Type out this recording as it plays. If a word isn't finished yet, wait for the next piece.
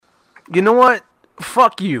You know what?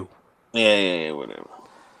 Fuck you. Yeah, whatever.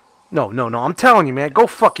 No. I'm telling you, man. Go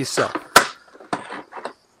fuck yourself.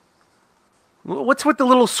 What's with the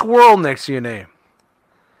little swirl next to your name?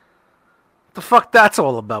 What the fuck that's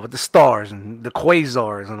all about with the stars and the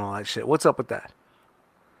quasars and all that shit? What's up with that?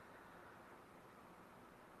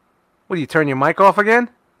 What, do you turn your mic off again?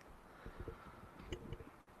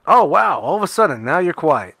 Oh, wow. All of a sudden, now you're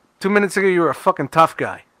quiet. 2 minutes ago, you were a fucking tough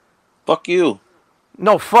guy. Fuck you.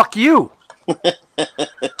 No, fuck you.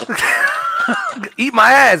 Eat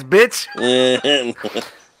my ass, bitch.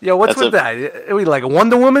 Yo, what's with that? Are we like a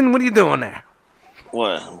Wonder Woman? What are you doing there?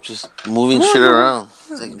 What? I'm just moving shit around.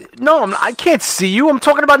 No, I can't see you. I'm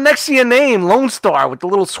talking about next to your name, Lone Star, with the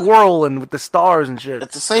little swirl and with the stars and shit.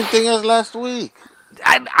 It's the same thing as last week.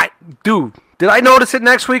 Dude, did I notice it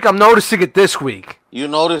next week? I'm noticing it this week. You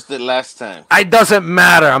noticed it last time. It doesn't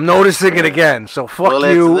matter. I'm noticing it again. So fuck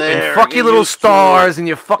you and fuck your little stars and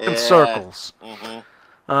your fucking circles.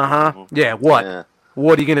 Yeah, what? Yeah.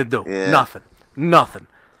 What are you going to do? Yeah. Nothing.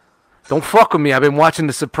 Don't fuck with me. I've been watching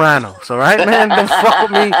The Sopranos, all right, man? Don't fuck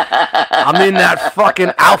with me. I'm in that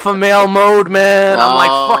fucking alpha male mode, man. I'm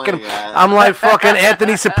like fucking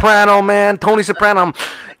Anthony Soprano, man. Tony Soprano.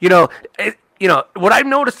 What I've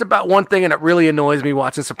noticed about one thing, and it really annoys me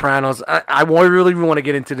watching Sopranos, I really want to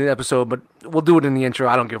get into the episode, but we'll do it in the intro.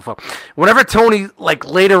 I don't give a fuck. Whenever Tony, like,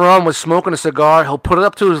 later on was smoking a cigar, he'll put it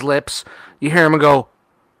up to his lips. You hear him go,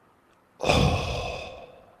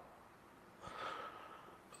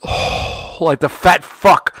 like the fat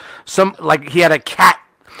fuck. Like he had a cat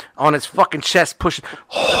on his fucking chest pushing.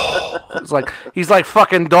 It's like he's like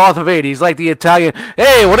fucking Darth Vader. He's like the Italian.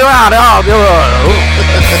 Hey, what about? Like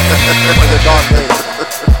the Darth Vader.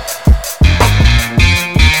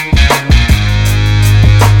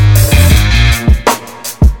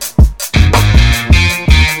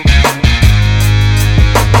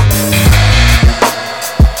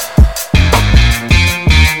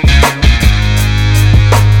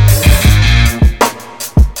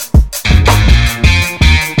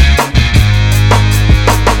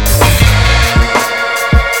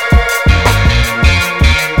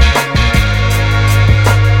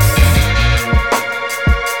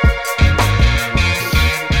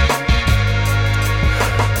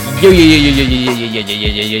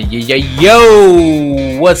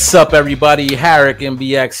 Yo, what's up, everybody? Harrick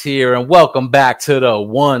MBX here, and welcome back to the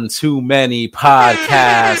One Too Many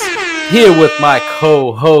podcast. Here with my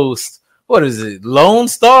co-host, what is it, Lone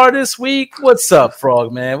Star this week? What's up,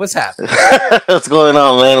 Frog Man? What's happening? What's going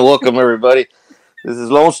on, man? Welcome, everybody. This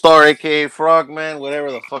is Lone Star, a.k.a. Frogman,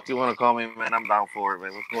 whatever the fuck you want to call me, man. I'm down for it,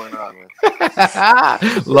 man. What's going on,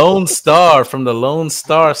 man? Lone Star from the Lone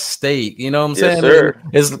Star State. You know what I'm saying? Sir.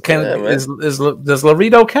 Does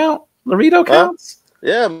Laredo count? Laredo counts?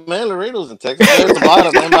 Yeah, man. Laredo's in Texas. There's the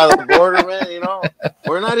bottom, man, by the border, man. You know,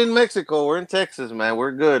 we're not in Mexico. We're in Texas, man.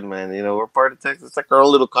 We're good, man. You know, we're part of Texas. It's like our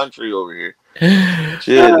own little country over here.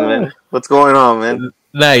 Shit, man. What's going on, man?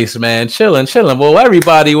 Nice, man. Chilling. Well,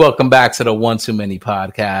 everybody, welcome back to the One Too Many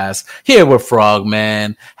podcast. Here with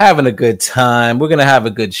Frogman, having a good time. We're going to have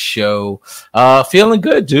a good show. Feeling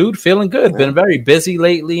good, dude. Feeling good. Yeah. Been very busy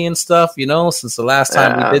lately and stuff, you know, since the last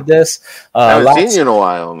time we did this. I haven't seen you in a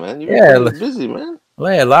while, man. You're busy, man.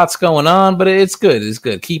 Yeah, lots going on, but it's good. It's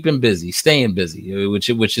good. Keeping busy, staying busy,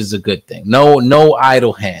 which is a good thing. No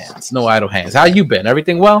idle hands. How you been?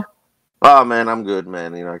 Everything well? Oh, man, I'm good,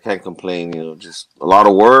 man. You know, I can't complain. You know, just a lot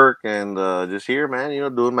of work and just here, man, you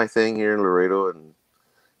know, doing my thing here in Laredo and,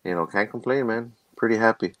 you know, can't complain, man. Pretty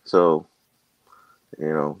happy. So, you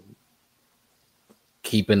know.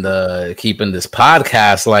 Keeping this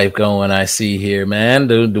podcast life going, I see here, man.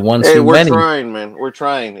 The One Too Many. We're trying, man. We're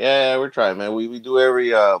trying. Yeah, we're trying, man. We do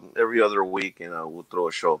every other week, you know, we'll throw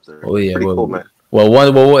a show up there. Oh, yeah. Pretty cool, man.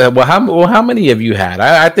 How many have you had?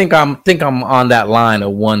 I think I'm on that line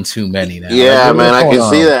of one too many now. Yeah, like, man, I can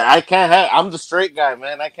see that. I can't have. I'm the straight guy,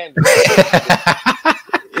 man. I can't do that.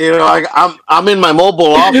 You know, I'm in my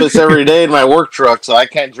mobile office every day in my work truck, so I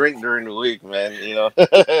can't drink during the week, man. You know.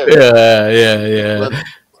 Yeah.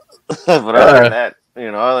 But other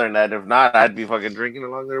than that, if not, I'd be fucking drinking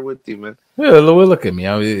along there with you, man. Yeah, look at me.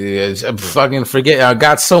 I'm fucking forget. I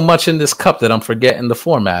got so much in this cup that I'm forgetting the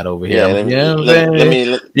format over here. Yeah, let me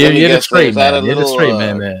you're the straight man. You're the straight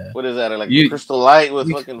man. What is that? Like Crystal Light with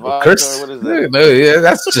fucking vodka? Or what is that? No, yeah,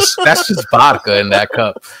 that's just vodka in that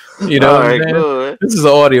cup. You know what I'm saying? This is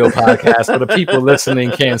an audio podcast, but the people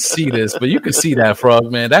listening can't see this, but you can see that,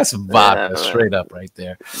 Frog, man. That's vodka straight up right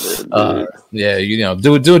there. Yeah, you know,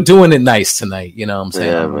 doing it nice tonight. You know what I'm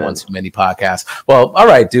saying? On One Too Many podcast. Well, all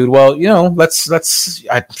right, dude. Well, you know, let's.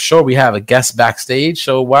 I'm sure we have a guest backstage,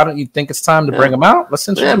 so why don't you think it's time to bring him out? Let's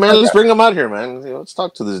let's bring him out here, man. Let's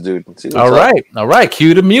talk to this dude. And see all right.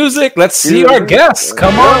 Cue the music. Let's see our guests.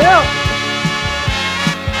 Come on out.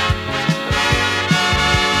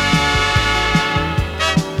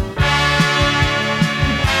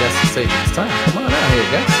 It's time. Come on out here,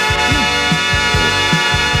 guys.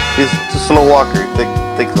 He's a slow walker. He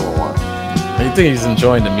takes a while. I think he's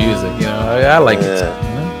enjoying the music. You know, I like it. You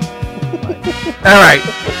know? All right.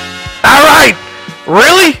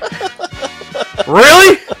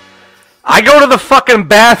 Really? I go to the fucking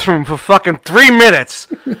bathroom for fucking 3 minutes,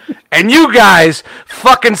 and you guys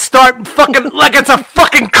fucking start fucking like it's a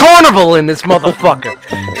fucking carnival in this motherfucker.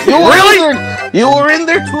 You were in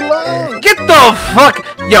there too long. Get the fuck,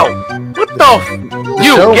 what the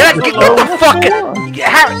get the fucking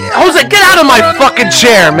Jose, get out of my fucking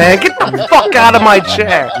chair, man. Get the fuck out of my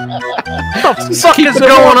chair. What the fuck is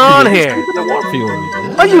going on here?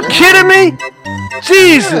 Are you kidding me?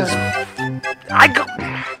 Jesus,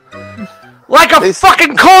 like a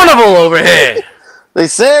fucking carnival over here. They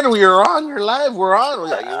said we were on. You're live. We're on.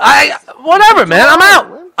 Whatever, man.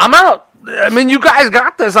 I'm out. I mean, you guys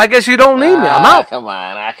got this. I guess you don't need me. I'm out. Come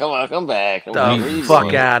on. Come back. The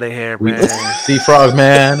fuck out of here, man. See, Frog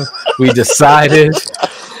Man, we decided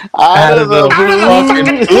out of the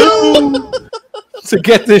fucking blue to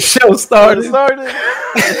get this show started.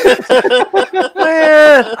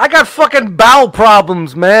 Man, I got fucking bowel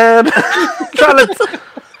problems, man. Trying to...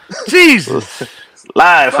 Jesus.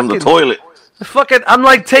 Live from the toilet. Fucking, I'm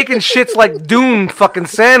like taking shits like Dune fucking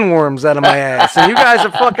sandworms out of my ass, and you guys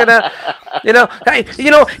are fucking, he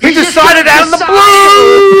decided out of the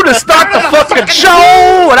blue to start the fucking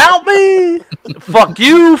show without me. Fuck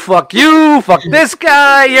you, fuck this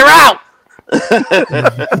guy, you're out.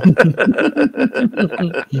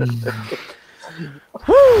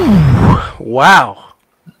 Wow.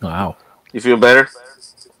 You feel better?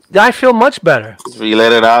 I feel much better. So you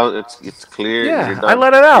let it out. It's clear. Yeah, I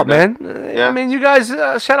let it out, man. I mean, you guys,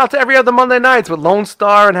 shout out to every other Monday nights with Lone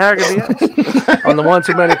Star and Harrigan BX on the One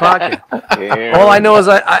Too Many podcast. Yeah. All I know is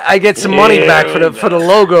I get some money back for the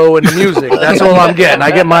logo and the music. That's all I'm getting.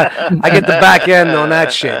 I get the back end on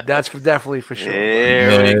that shit. That's definitely for sure.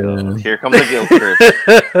 Yeah. Here comes the guilt trip.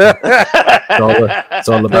 It's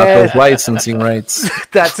all about those licensing rights.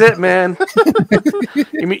 That's it, man.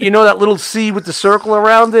 You know that little C with the circle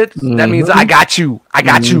around it? That means I got you. Pay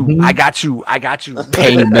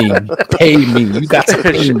me. You got to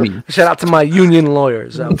pay me. Shout out to my union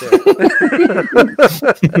lawyers out there.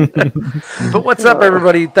 But what's up,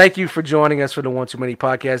 everybody? Thank you for joining us for the One Too Many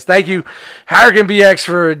podcast. Thank you, Harrigan BX,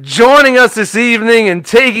 for joining us this evening and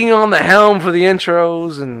taking on the helm for the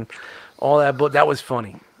intros and all that. But that was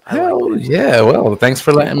funny. Yeah, well, thanks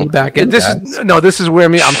for letting me back in. This is where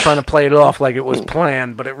I'm trying to play it off like it was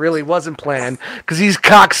planned, but it really wasn't planned because these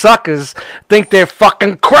cocksuckers think they're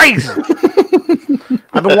fucking crazy.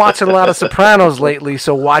 I've been watching a lot of Sopranos lately,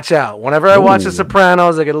 so watch out. Whenever I watch The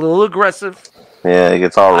Sopranos, I get a little aggressive. Yeah, it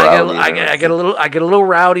gets all rowdy. I get a little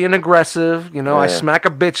rowdy and aggressive. You know, I smack a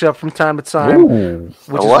bitch up from time to time,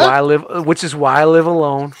 which is why I live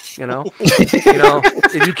alone. You know,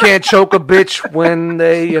 if you can't choke a bitch when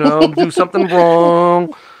they do something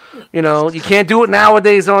wrong, you can't do it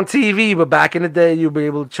nowadays on TV. But back in the day, you'll be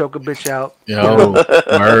able to choke a bitch out.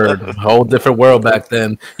 Word, a whole different world back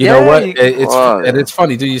then. You know what? It's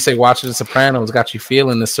funny. Do you say watching The Sopranos got you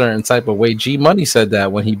feeling a certain type of way? G Money said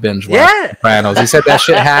that when he binge watched Sopranos. He said that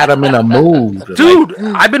shit had him in a mood. Dude,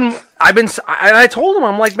 I told him,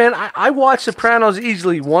 I'm like, man, I watch Sopranos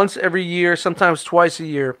easily once every year, sometimes twice a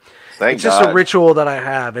year. It's just a ritual that I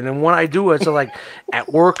have, and then when I do it, so like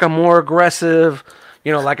at work, I'm more aggressive.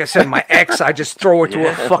 Like I said, my ex, I just throw her to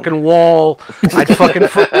a fucking wall.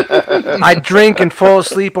 I'd drink and fall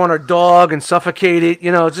asleep on her dog and suffocate it.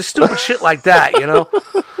 Just stupid shit like that. If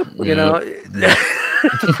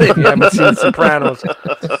you haven't seen Sopranos,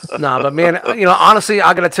 but man, honestly,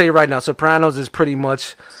 I gotta tell you right now, Sopranos is pretty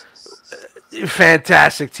much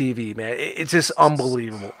fantastic TV, man. It's just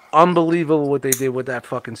unbelievable what they did with that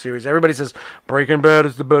fucking series. Everybody says Breaking Bad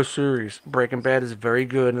is the best series. Breaking Bad is very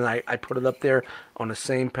good, and I put it up there on the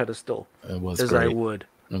same pedestal as I would.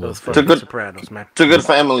 It's a good Sopranos, man. It's a good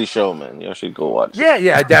family show, man. You should go watch it.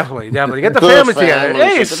 Yeah, definitely. Get the family together.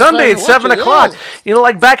 Hey, it's Sunday at 7 o'clock.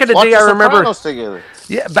 Like back in the day, I remember.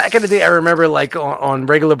 Yeah, back in the day, I remember like on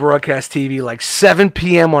regular broadcast TV, like 7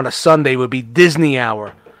 p.m. on a Sunday would be Disney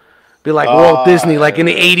hour. be like Walt Disney, like in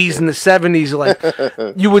the 80s and the 70s. Like,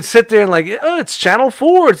 you would sit there and like, oh, it's Channel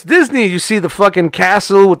 4, it's Disney. You see the fucking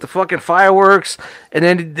castle with the fucking fireworks, and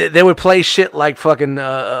then they would play shit like fucking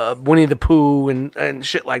Winnie the Pooh and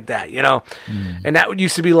shit like that, you know? And that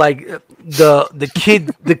used to be like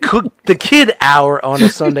the kid hour on a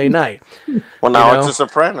Sunday night. Well, now it's The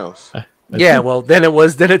Sopranos. Yeah, well, then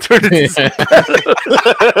it turned into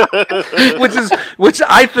which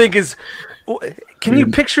I think is. Can you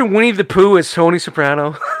picture Winnie the Pooh as Tony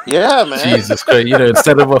Soprano? Yeah, man. Jesus Christ! You know,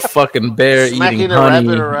 instead of a fucking bear eating honey,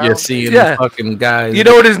 you're seeing fucking guys. You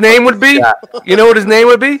know what his name would be? You know what his name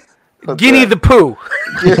would be? Guinea the Pooh.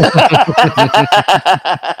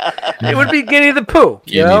 It would be Guinea the Pooh.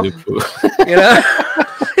 Guinea the Pooh. You know,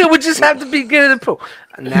 it would just have to be Guinea the Pooh.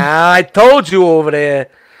 Now I told you over there,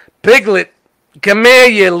 Piglet, come here,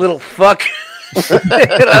 you little fuck. You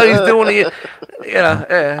know, he's doing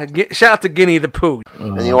shout out to Guinea the Pooh.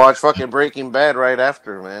 And you watch fucking Breaking Bad right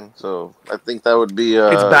after, man. So I think that would be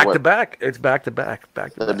it's back to back. It's back to back.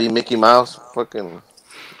 That'd be Mickey Mouse fucking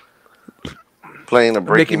playing a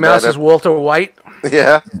Breaking Mickey Mouse Bad is Walter White.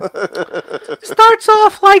 Yeah. Starts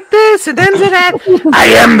off like this and ends it at I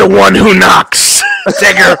am the one who knocks.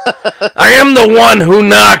 Tigger. I am the one who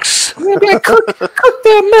knocks. Maybe I cook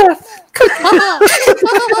their meth.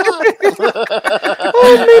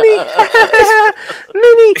 Oh, Minnie.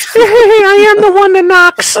 Minnie. I am the one that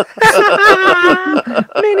knocks.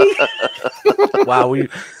 Minnie. Wow,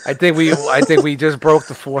 I think we just broke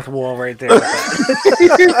the fourth wall right there.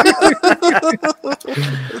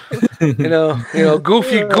 You know,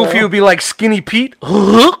 Goofy would be like Skinny Pete.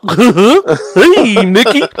 Hey,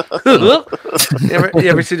 Mickey. You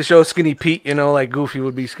ever see the show Skinny Pete? You know, like Goofy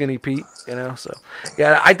would be Skinny Pete. You know, so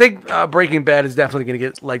yeah, I think Breaking Bad is definitely gonna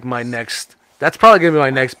get like my next. That's probably gonna be my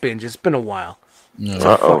next binge. It's been a while. It's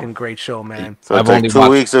a fucking great show, man. So it's like 2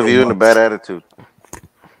 weeks of you and a bad attitude.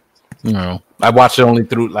 No, I've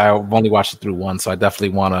only watched it through once, so I definitely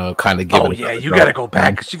want to kind of give it. Oh yeah, you got to go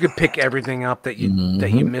back because you could pick everything up that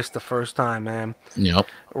you missed the first time, man. Yep.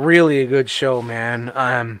 Really a good show,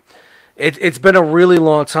 man. It's been a really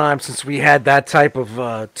long time since we had that type of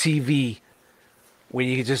TV where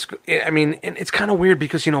you just. I mean, and it's kind of weird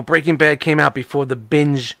because Breaking Bad came out before the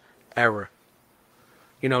binge era.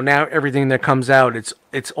 Now everything that comes out,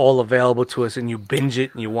 it's all available to us, and you binge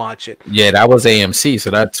it and you watch it. Yeah, that was AMC,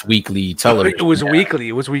 so that's weekly television. It was weekly.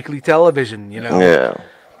 It was weekly television. Yeah.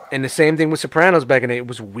 And the same thing with Sopranos back in the day. It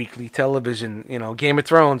was weekly television. Game of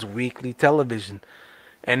Thrones, weekly television.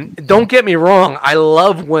 And don't get me wrong, I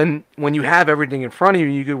love when you have everything in front of you,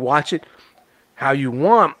 you can watch it how you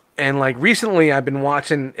want. And like recently, I've been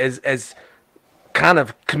watching as kind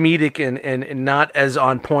of comedic and not as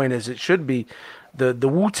on point as it should be. The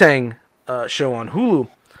Wu-Tang show on Hulu,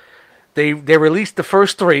 they released the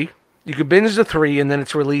first 3. You can binge the 3, and then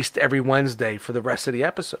it's released every Wednesday for the rest of the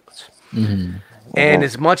episodes. Mm-hmm. And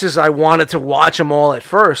as much as I wanted to watch them all at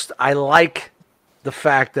first, I like the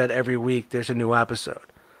fact that every week there's a new episode.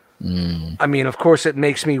 Mm. I mean, of course, it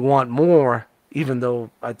makes me want more, even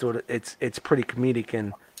though I thought it's pretty comedic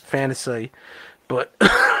and fantasy, but.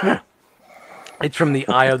 It's from the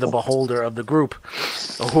eye of the beholder of the group,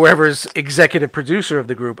 or whoever's executive producer of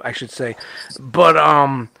the group, I should say. But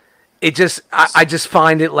I just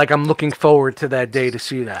find it like I'm looking forward to that day to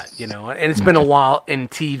see that, And it's been a while in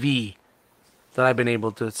TV that I've been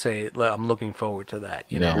able to say I'm looking forward to that,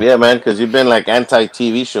 Yeah, man, because you've been like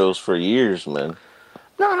anti-TV shows for years, man.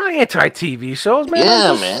 No, not anti-TV shows, man.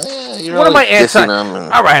 Yeah, man. Yeah, what am I anti?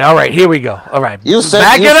 All right. Here we go. All right. You said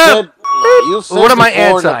back it up. What am I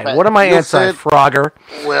anti? What am I anti, Frogger?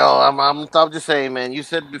 Well, I'm just saying, man. You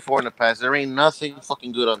said before in the past, there ain't nothing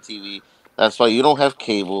fucking good on TV. That's why you don't have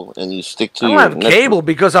cable and you stick to. I don't have cable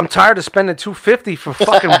because I'm tired of spending $250 for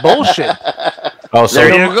fucking bullshit. Oh, so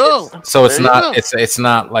there you go. So it's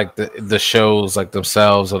not like the shows like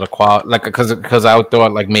themselves or the quality, like because I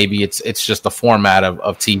thought like maybe it's just the format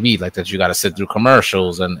of TV, like that you got to sit through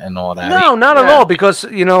commercials and all that. No, not at all, because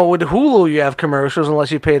with Hulu you have commercials unless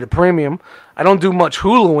you pay the premium. I don't do much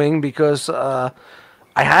Huluing because I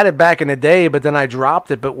had it back in the day, but then I dropped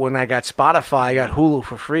it. But when I got Spotify, I got Hulu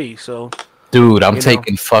for free. So. Dude, I'm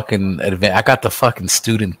taking fucking advantage. I got the fucking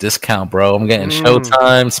student discount, bro. I'm getting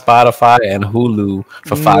Showtime, Spotify, and Hulu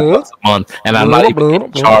for $5 a month, and I'm not even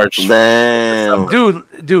getting charged. Damn,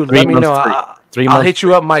 dude, let me know. I'll hit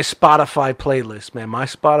you up my Spotify playlist, man. My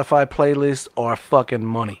Spotify playlists are fucking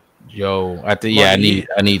money. Yo, I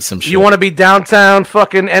need some shit. You want to be downtown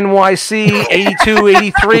fucking NYC 82,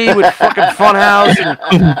 83 with fucking Funhouse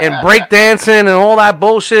and breakdancing and all that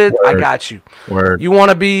bullshit? Word. I got you. Word. You want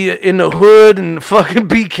to be in the hood and fucking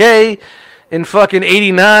BK in fucking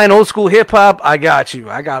 89, old school hip hop, I got you.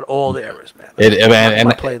 I got all the eras, man. And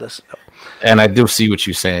my playlist. And I do see what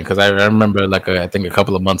you're saying, because I remember, like, I think a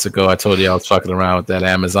couple of months ago, I told you I was fucking around with that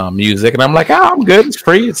Amazon Music, and I'm like, I'm good, it's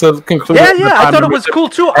free, it's a conclusion. Yeah, I thought it was cool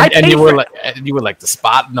too. And you were like the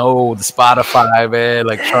Spotify, man,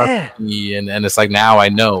 like trust me, and it's like now I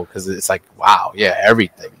know, because it's like, wow, yeah,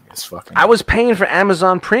 everything is fucking. I was paying for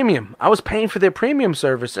Amazon Premium. I was paying for their premium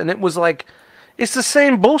service, and it was like, it's the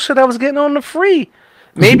same bullshit I was getting on the free.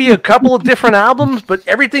 Maybe a couple of different albums, but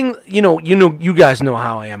everything, you guys know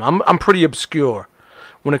how I am. I'm pretty obscure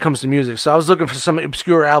when it comes to music. So I was looking for some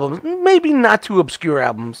obscure albums, maybe not too obscure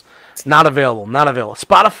albums. Not available.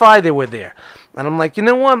 Spotify, they were there. And I'm like, you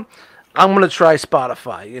know what? I'm going to try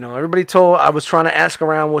Spotify. Everybody I was trying to ask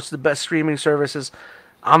around what's the best streaming services.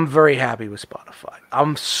 I'm very happy with Spotify.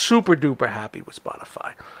 I'm super duper happy with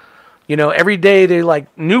Spotify. Every day they're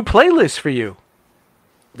like, new playlists for you.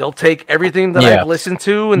 They'll take everything that I've listened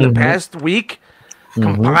to in the past week,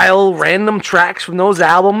 compile random tracks from those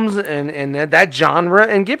albums and that genre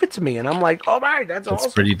and give it to me. And I'm like, all right, that's awesome.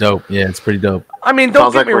 It's pretty dope. Yeah, it's pretty dope. I mean,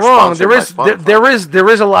 don't get me wrong. There is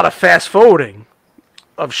a lot of fast forwarding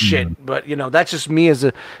of shit, but that's just me as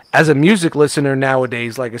a music listener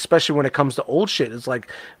nowadays. Like, especially when it comes to old shit, it's like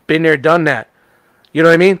been there, done that. You know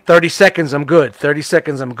what I mean? 30 seconds, I'm good. 30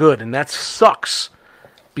 seconds, I'm good, and that sucks.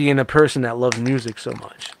 Being a person that loves music so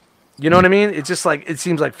much. You know what I mean? It's just like, it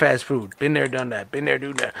seems like fast food. Been there, done that. Been there,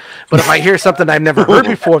 do that. But if I hear something I've never heard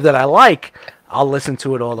before that I like, I'll listen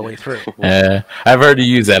to it all the way through. I've heard you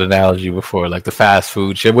use that analogy before, like the fast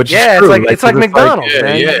food shit, which is true. It's like McDonald's,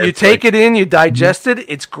 man. You take it in, you digest it,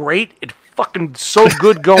 it's great. It fucking so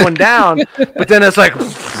good going down, but then it's like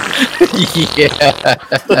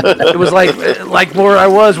it was like where I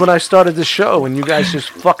was when I started the show and you guys just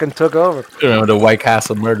fucking took over. Remember the White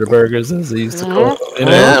Castle murder burgers as they used to call them?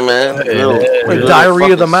 Yeah, man.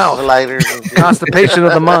 Diarrhea of the mouth, constipation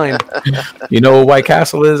of the mind. You know what White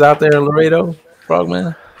Castle is out there in Laredo,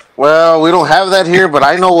 Frogman? Well, we don't have that here, but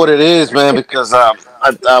I know what it is, man, because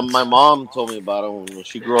my mom told me about it when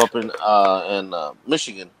she grew up in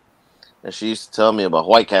Michigan. And she used to tell me about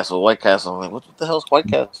White Castle. I'm like, what the hell's White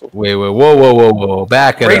Castle? Wait, whoa.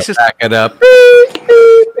 Back it Racist. Up, back it up.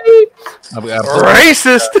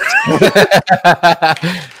 Racist.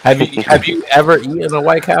 Have you ever eaten a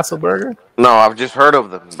White Castle burger? No, I've just heard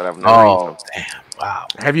of them, but I've never eaten them. Damn, wow.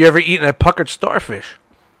 Have you ever eaten a puckered starfish?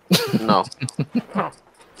 No.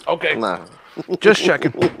 Okay. No. Just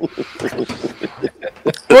checking.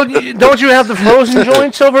 Well, don't you have the frozen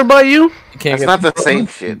joints over by you? It's not the same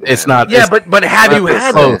shit. Man. It's not. Yeah, but have you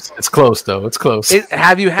had it? It's close though. It's close.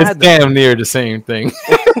 Have you had? It's damn near the same thing.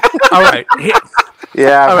 All right.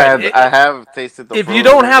 Yeah, I have tasted the. If you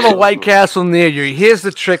don't have a White Castle near you, here's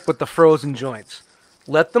the trick with the frozen joints: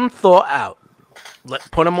 let them thaw out.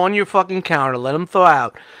 Put them on your fucking counter. Let them thaw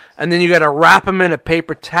out, and then you got to wrap them in a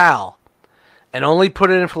paper towel, and only put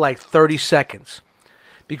it in for like 30 seconds.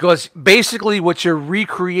 Because basically what you're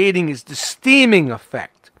recreating is the steaming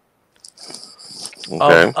effect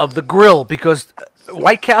of the grill. Because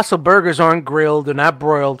White Castle burgers aren't grilled, they're not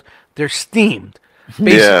broiled, they're steamed.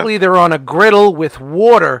 Basically, they're on a griddle with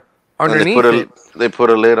water underneath it. They put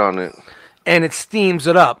a lid on it. And it steams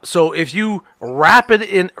it up. So if you wrap it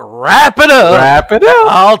up.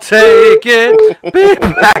 I'll take it.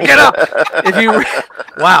 Back it up.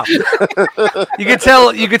 Wow. You can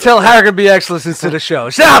tell Harrigan BX listens to the show.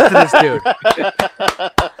 Shout out to this dude.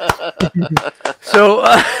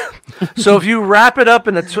 So if you wrap it up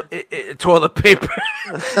in a toilet paper,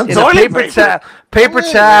 paper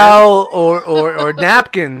towel or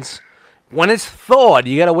napkins. When it's thawed,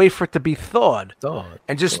 you got to wait for it to be thawed.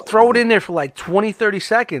 And just throw it in there for like 20, 30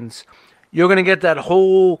 seconds. You're going to get that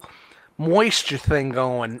whole moisture thing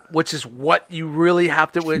going, which is what you really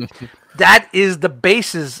have to... That is the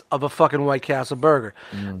basis of a fucking White Castle burger.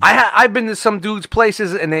 I've been to some dudes'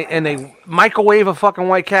 places and they microwave a fucking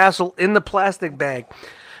White Castle in the plastic bag.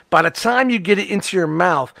 By the time you get it into your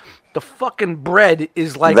mouth, the fucking bread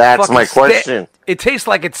is like... That's my question. It tastes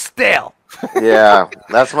like it's stale. Yeah,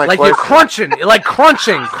 that's my question. You're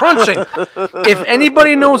crunching. If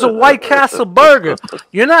anybody knows a White Castle burger,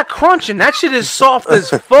 you're not crunching. That shit is soft as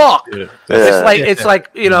fuck. Yeah. It's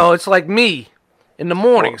like me in the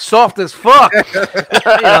morning, soft as fuck.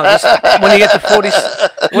 Just when you get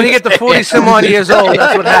to 40 some odd years old,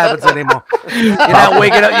 that's what happens anymore.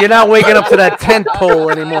 You're not waking up to that tent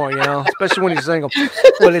pole anymore, especially when you're single.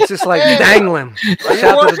 But it's just like dangling.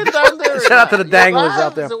 Shout out to the danglers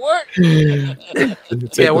out there.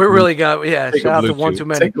 Yeah, we really got. Yeah, shout out to One Too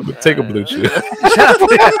Many. Take a Blue Chew.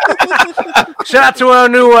 Shout out to our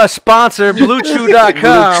new sponsor,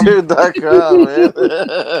 BlueChew.com. BlueChew.com, man.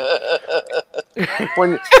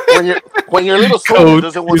 when your little soul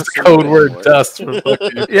doesn't want to code word dust.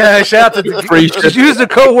 Yeah, shout out to free. Just use the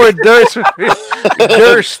code word durst.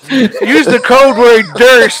 Durst. Use the code word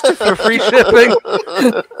durst for free shipping.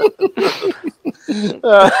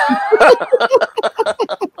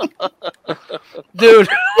 Dude.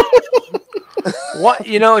 What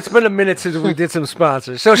it's been a minute since we did some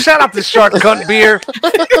sponsors. So shout out to Shark Cunt Beer.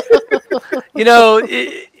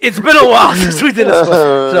 It's been a while since we did a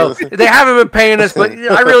sponsor. So they haven't been paying us, but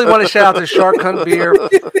I really want to shout out to Shark Cunt Beer.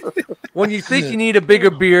 When you think you need a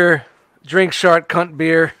bigger beer, drink Shark Cunt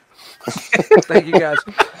Beer. Thank you guys.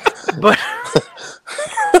 But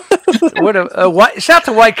shout out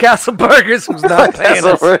to White Castle Burgers, who's not paying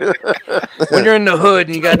us. When you're in the hood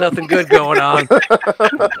and you got nothing good going on,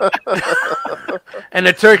 and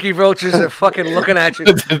the turkey roaches are fucking looking at you,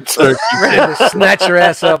 ready to snatch your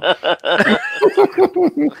ass up.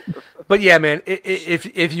 But yeah, man,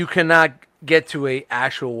 if you cannot get to a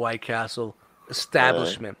actual White Castle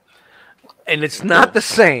establishment, and it's not the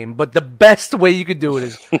same, but the best way you could do it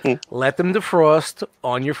is let them defrost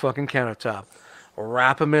on your fucking countertop.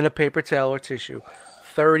 Wrap them in a paper towel or tissue.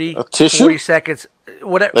 40 seconds,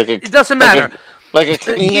 whatever. It doesn't matter. Like a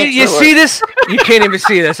Kleenex. You see this? You can't even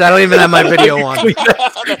see this. I don't even have my video on.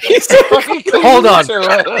 Hold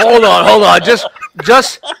on.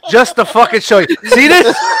 Just to fucking show you. See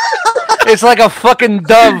this? It's like a fucking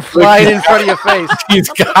dove flying in front of your face. He's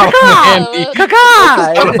got handy.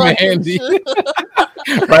 Handy.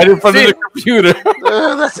 Right in front of the computer.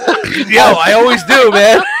 Yo, I always do,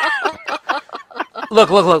 man. Look.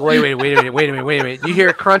 Wait a minute. You hear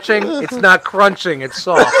it crunching? It's not crunching. It's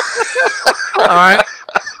soft. All right.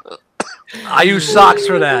 I use socks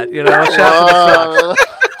for that.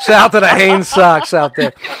 Shout out to the Hanes socks out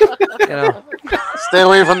there. Stay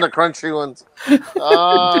away from the crunchy ones.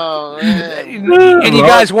 Oh man. And you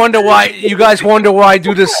guys wonder why I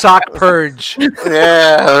do the sock purge.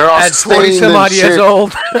 Yeah, they're all at 40 some odd years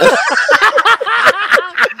old.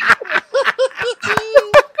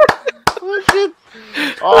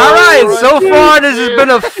 All right, so far this has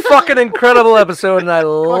been a fucking incredible episode, and I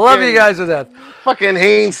love you guys to death. Fucking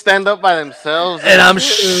Hanes stand up by themselves. And I'm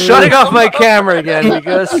shutting off my camera again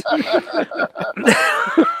because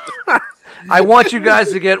I want you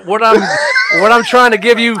guys to get what I'm trying to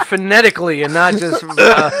give you phonetically and not just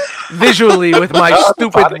visually with my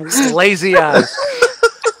stupid lazy eyes.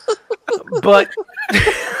 But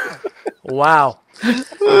wow.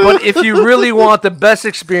 But if you really want the best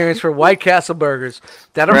experience for White Castle burgers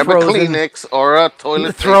that are frozen, a Kleenex or a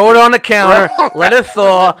toilet throw it on the counter, let it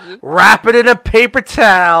thaw, wrap it in a paper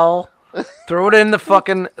towel, throw it in the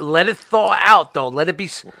fucking, let it thaw out though, let it be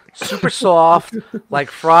super soft,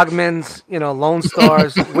 like Frogman's, Lone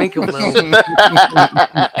Star's Winklevoss,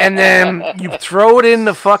 and then you throw it in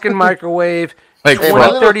the fucking microwave. Like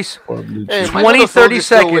 30 seconds. 30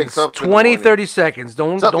 seconds.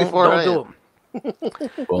 Don't do it.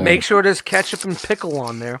 Make sure there's ketchup and pickle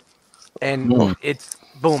on there, and it's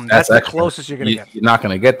boom. That's the closest you're gonna get. You're not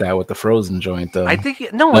gonna get that with the frozen joint, though. I think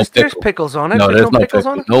there's pickles on it. No, there's no pickles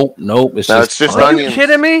on it. Nope. It's just onions. Are you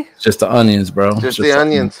kidding me? It's just the onions, bro. Just the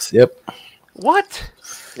onions. Yep. What?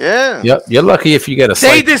 Yeah. Yep. You're lucky if you get a.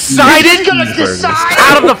 They decided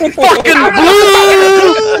out of the fucking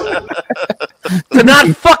blue to not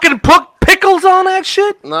fucking put pickles on that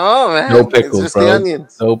shit. No, man. No pickles, it's just bro. The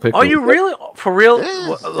onions. No pickles. Are you really for real?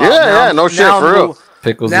 Yeah. No shit for real.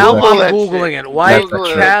 Pickles. Now I'm googling it. White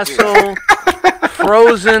Castle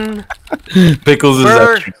frozen pickles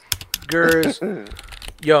burgers.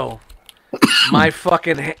 Yo, my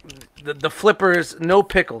fucking the flippers. No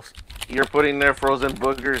pickles. You're putting there frozen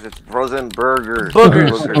boogers. It's frozen burgers.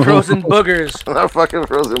 Boogers. Frozen boogers. Not fucking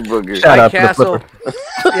frozen boogers. White Castle.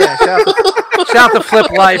 Yeah, shout out to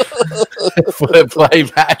Flip Life. Flip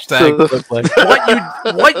Life. Hashtag Flip Life.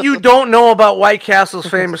 What you don't know about White Castle's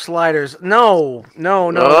famous sliders? No.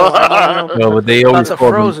 But they always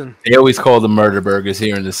call them. They always call them murder burgers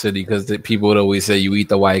here in the city because people would always say you eat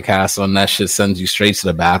the White Castle and that shit sends you straight to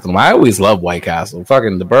the bathroom. I always love White Castle.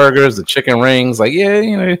 Fucking the burgers, the chicken rings, like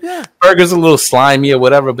yeah. burger's a little slimy or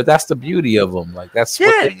whatever, but that's the beauty of them. Like that's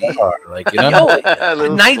what they are. Like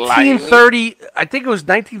 1930, I think it was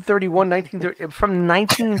 1931, 1930 from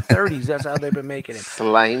 1930s. That's how they've been making it.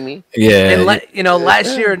 Slimy. Yeah. And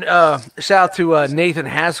last year, shout out to Nathan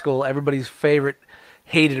Haskell, everybody's favorite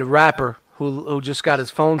hated rapper. Who just got his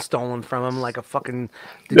phone stolen from him like a fucking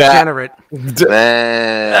degenerate. Shout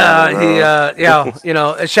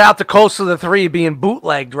out to Coastal the 3 being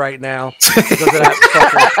bootlegged right now because of that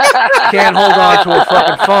fucking can't hold on to a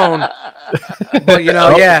fucking phone. But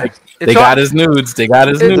they got his nudes. They got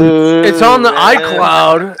his nudes. It's on the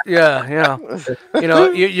iCloud. Yeah.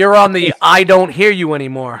 You're on the I don't hear you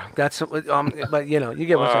anymore. That's but you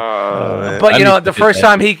get what I'm saying. But the first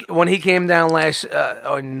time when he came down last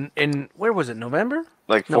in where was it? November?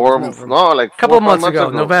 Like a couple of months ago.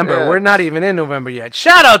 November. Yeah. We're not even in November yet.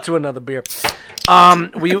 Shout out to Another Beer.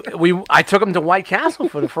 I took him to White Castle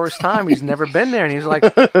for the first time. He's never been there, and he's like,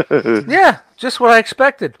 "Yeah, just what I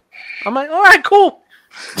expected." I'm like, "All right, cool."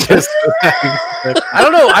 I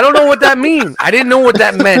don't know what that means. I didn't know what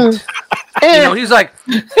that meant. He's like,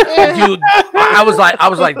 I was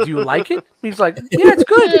like, do you like it? He's like, yeah, it's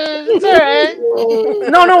good. It's all right.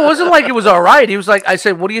 No, it wasn't like it was all right. He was like, I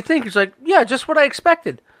said, what do you think? He's like, yeah, just what I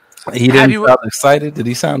expected. He didn't sound excited. Did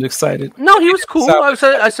he sound excited? No, he was cool. I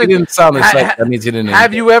said, he didn't sound excited. That means he didn't.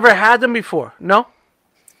 Have you ever had them before? No.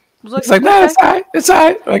 It's like, no, it's all right. It's all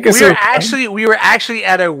right. I guess we were actually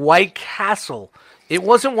at a White Castle. It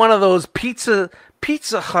wasn't one of those Pizza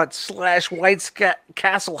Hut / White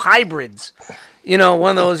Castle hybrids. One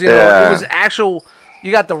of those, it was actual.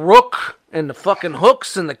 You got the rook and the fucking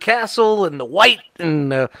hooks and the castle and the white and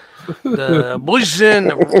the bush and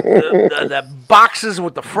the boxes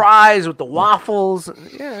with the fries with the waffles.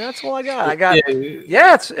 Yeah, that's all I got.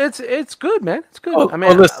 It's good, man. It's good.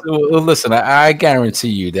 Listen. I guarantee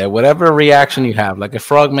you that whatever reaction you have, like if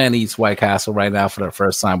Frogman eats White Castle right now for the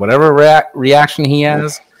first time, whatever reaction he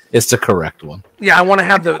has, it's the correct one. Yeah, I want to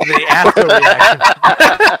have the after reaction.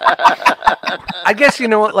 I guess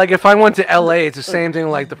like if I went to LA, it's the same thing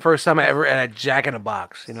like the first time I ever had a Jack in a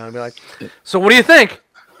Box. I'd be like, so what do you think?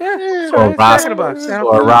 Yeah, or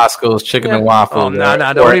Roscoe's Chicken and Waffle. Oh,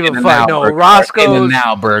 no, don't even fuck. No, Roscoe's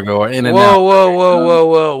In-N-Out Burger or In-N-Out.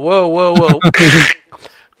 Whoa.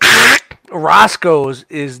 Roscoe's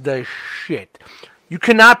is the shit. You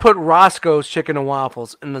cannot put Roscoe's Chicken and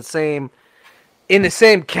Waffles in the same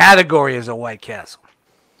category as a White Castle.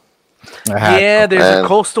 There's a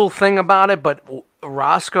coastal thing about it, but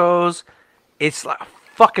Roscoe's, it's like a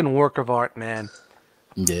fucking work of art, man.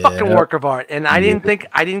 Yeah. Fucking work of art. And I didn't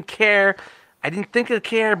care,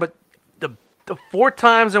 but the 4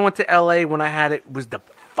 times I went to LA when I had it was the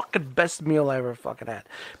fucking best meal I ever fucking had.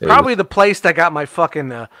 Probably the place that got my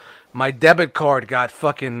fucking my debit card got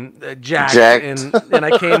fucking jacked. And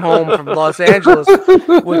I came home from Los Angeles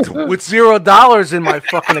with $0 in my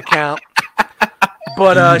fucking account.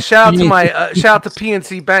 But shout out to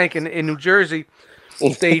PNC Bank in New Jersey.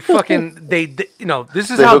 This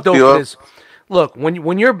is how dope it is. Look,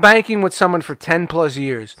 when you're banking with someone for 10 plus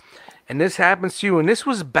years, and this happens to you, and this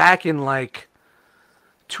was back in like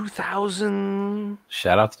 2000.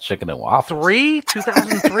 Shout out to Chicken and Waffles.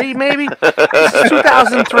 2003 maybe.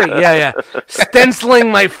 2003. Yeah. Stenciling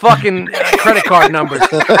my fucking credit card numbers.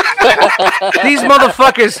 These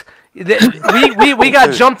motherfuckers. We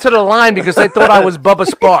got jumped to the line because they thought I was Bubba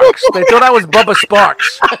Sparks.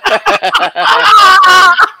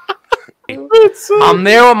 I'm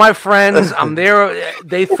there with my friends. I'm there.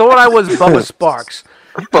 They thought I was Bubba Sparks.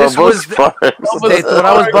 They thought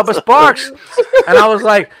I was Bubba Sparks. And I was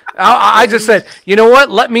like, I just said, you know what?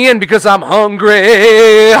 Let me in because I'm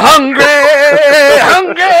hungry.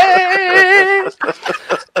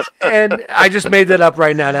 And I just made that up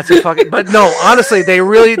right now. That's a fucking. But no, honestly, they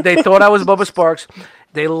thought I was Bubba Sparks.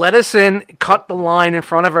 They let us in, cut the line in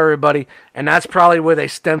front of everybody, and that's probably where they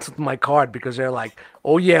stenciled my card because they're like,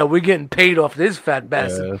 "Oh yeah, we're getting paid off this fat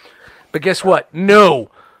bastard." But guess what?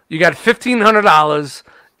 No, you got $1,500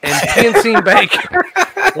 and PNC Bank.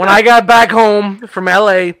 When I got back home from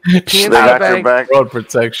LA, PNC Bank road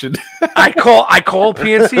protection. I call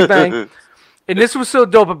PNC Bank. And this was so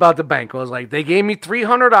dope about the bank. I was like, they gave me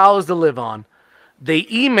 $300 to live on. They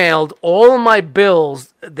emailed all of my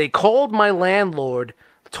bills. They called my landlord,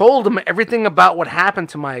 told him everything about what happened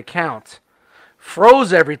to my account,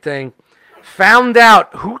 froze everything, found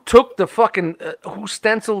out who took the fucking, who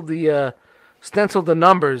stenciled the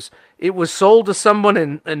numbers. It was sold to someone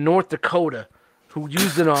in North Dakota who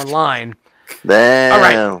used it online. Damn. All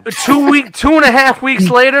right, 2.5 weeks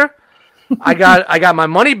later, I got my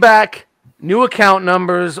money back. New account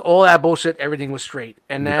numbers, all that bullshit, everything was straight.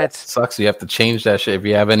 And that sucks. You have to change that shit. If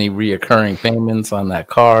you have any reoccurring payments on that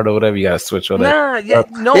card or whatever, you gotta switch all that.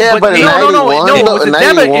 No, but it was a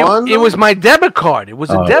debit. It was my debit card. It was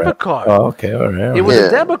a debit card. Oh, okay, all right. It was a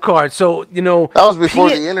debit card. So, that was before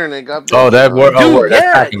the internet got big.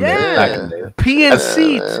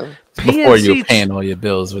 PNC. Before you were paying all your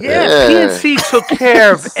bills with that. PNC took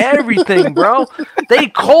care of everything, bro. They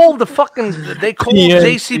called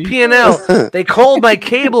JCP&L. They called my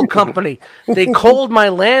cable company. They called my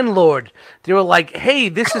landlord. They were like, "Hey,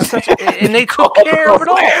 this is such," and they took care of it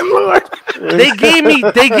all. They gave me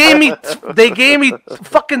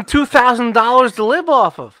fucking $2,000 to live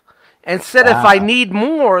off of, and said if I need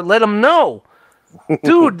more, let them know.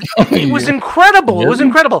 Dude, it was incredible. It was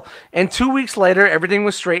incredible. And 2 weeks later, everything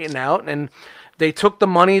was straightened out, and they took the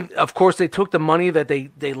money. Of course, they took the money that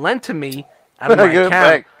they lent to me out of my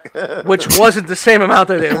account, which wasn't the same amount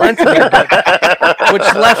that they lent to me, but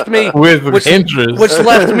which left me with interest, which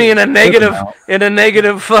left me in a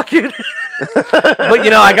negative fucking. But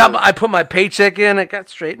I put my paycheck in. It got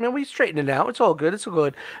straightened. Man, we straightened it out. It's all good. It's all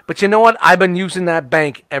good. But you know what? I've been using that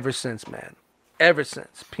bank ever since, man. Ever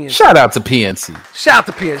since PNC. Shout out to PNC. Shout out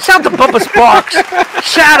to PNC. Shout out to Bubba Sparks.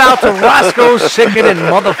 Shout out to Roscoe's Chicken and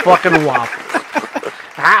motherfucking Waffles.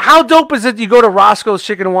 How dope is it? You go to Roscoe's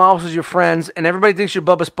Chicken and Waffles with your friends, and everybody thinks you're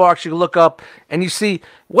Bubba Sparks. You look up and you see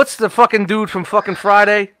what's the fucking dude from fucking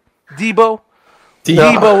Friday, Debo.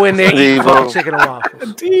 Debo in there eating fucking chicken and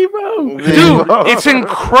waffles. Debo. Dude, it's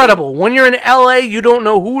incredible. When you're in LA, you don't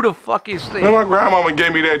know who the fuck is there. My grandmama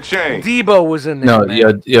gave me that chain. Debo was in there.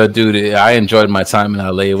 No, yo, dude, I enjoyed my time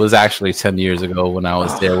in LA. It was actually 10 years ago when I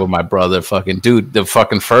was there with my brother. Fucking dude, the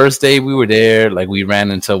fucking first day we were there, like we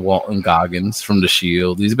ran into Walton Goggins from The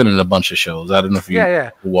Shield. He's been in a bunch of shows. I don't know if you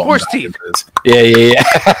know who Walton Goggins is. Yeah.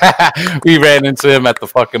 We ran into him at the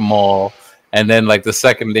fucking mall. And then, like, the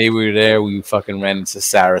second day we were there, we fucking ran into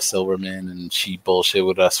Sarah Silverman, and she bullshit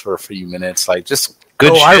with us for a few minutes. Like, just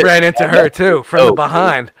good shit. I ran into her, too, from the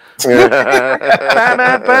behind. You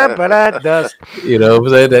know, it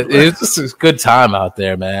was just a good time out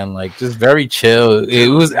there, man. Like, just very chill. It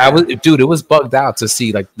was bugged out to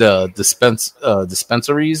see, like, the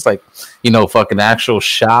dispensaries, like, fucking actual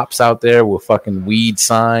shops out there with fucking weed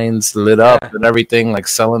signs lit up and everything, like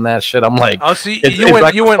selling that shit. I'm like, oh, see,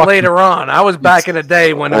 you went later on. I was back in the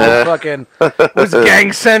day when it was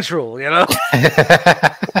Gang Central, and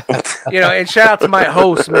shout out to my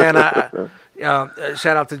host, man.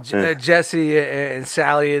 Shout out to Jesse and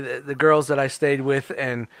Sally, the girls that I stayed with,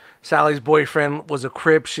 and Sally's boyfriend was a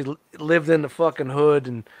Crip. She lived in the fucking hood,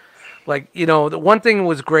 and the one thing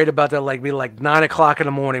was great about that, like, 9 o'clock in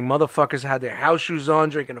the morning, motherfuckers had their house shoes on,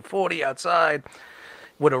 drinking a 40 outside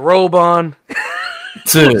with a robe on.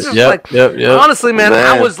 Yep. Honestly, man,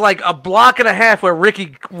 I was like a block and a half where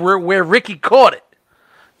Ricky caught it.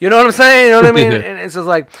 You know what I'm saying? You know what I mean? And it's just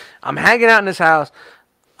like, I'm hanging out in this house.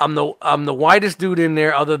 I'm the whitest dude in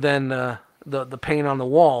there, other than the paint on the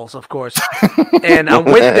walls, of course. And I'm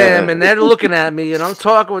with them, and they're looking at me, and I'm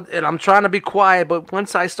talking and I'm trying to be quiet. But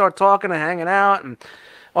once I start talking and hanging out, and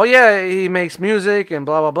oh yeah, he makes music and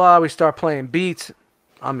blah blah blah. We start playing beats.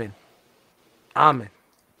 I'm in. I'm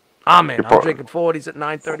drinking 40s at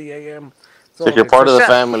 9:30 a.m. So you're part of the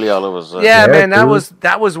family all of a sudden. Yeah, man,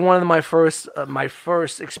 that was one of my first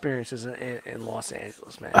experiences in Los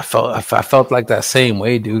Angeles, man. I felt like that same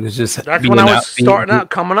way, dude. It's just that's when I was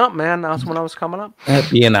coming up, man. That's when I was coming up.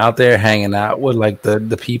 Being out there, hanging out with like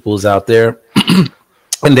the peoples out there.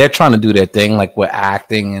 And they're trying to do their thing, like with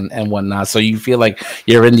acting and whatnot. So you feel like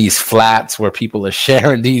you're in these flats where people are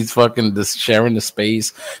sharing sharing the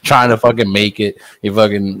space, trying to fucking make it. You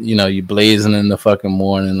fucking, you blazing in the fucking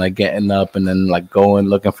morning, like getting up and then like going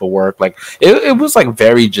looking for work. Like it was like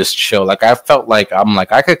very just chill. Like I felt like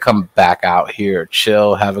I could come back out here,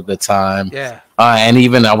 chill, have a good time. Yeah. And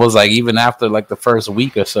even after like the first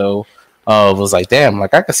week or so, was like, damn,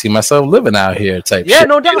 like I could see myself living out here type shit.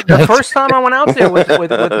 No doubt. The first time I went out there with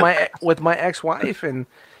my ex-wife and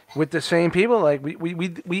with the same people, like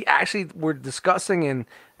we actually were discussing and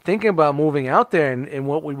thinking about moving out there and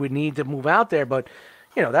what we would need to move out there, but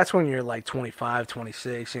that's when you're like 25,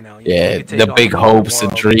 26, the big hopes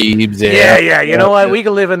and dreams. Yeah. You know what? We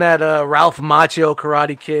could live in that Ralph Macchio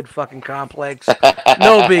Karate Kid fucking complex.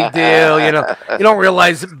 No big deal. You don't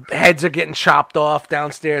realize heads are getting chopped off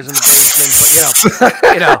downstairs in the basement. But,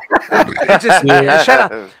 it just,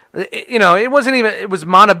 shut up. It wasn't even, it was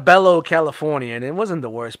Montebello, California, and it wasn't the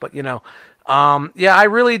worst, but, I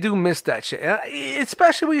really do miss that shit.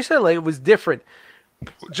 Especially what you said, like, it was different.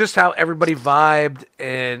 Just how everybody vibed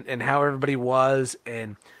and how everybody was,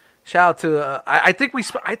 and Shout out to I think we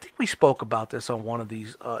spoke about this on one of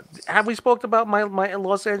these. Have we spoke about my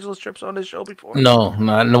Los Angeles trips on this show before? No,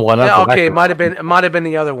 no one. Yeah, okay, it might have been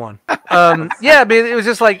the other one. Yeah, but it was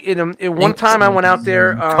just like one time I went out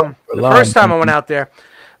there. The first time I went out there,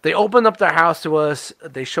 they opened up their house to us.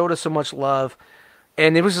 They showed us so much love,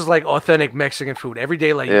 and it was just like authentic Mexican food every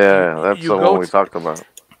day. Like that's the one we talked about.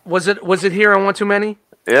 Was it here on One Too Many?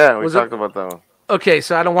 Yeah, we talked about that one. Okay,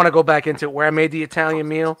 so I don't want to go back into it, where I made the Italian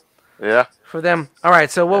meal. Yeah. For them. All right,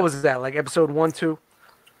 so what was that? Like episode 1, 2?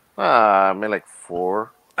 I made like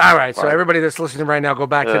 4. All right, so everybody that's listening right now, go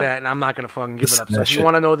back to that, and I'm not going to fucking give it up. So if you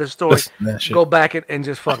want to know the story, go back and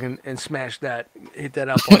just fucking and smash that. Hit that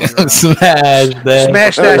up on your,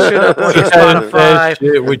 smash that shit up on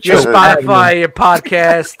your Spotify, your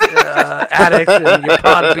podcast addict, and your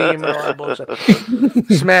Podbeam, and all that bullshit.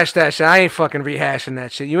 Smash that shit. I ain't fucking rehashing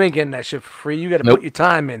that shit. You ain't getting that shit for free. You got to put your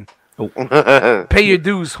time in. Pay your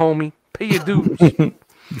dues, homie. Pay your dues. You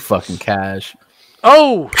fucking cash.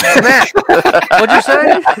 Oh, snap. What'd you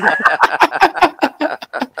say?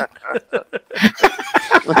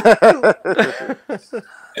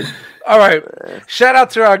 All right. Shout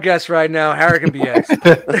out to our guest right now, Harrigan BX.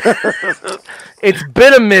 It's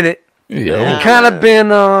been a minute. Yeah. You've kind of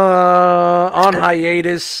been on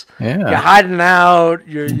hiatus. Yeah. You're hiding out.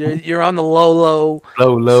 You're on the low.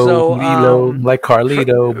 So, like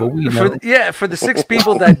Carlito, but we know. For the 6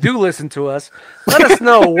 people that do listen to us, let us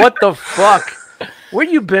know what the fuck. Where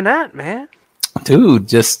you been at, man? Dude,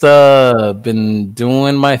 just been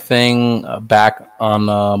doing my thing back on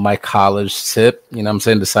my college tip. You know what I'm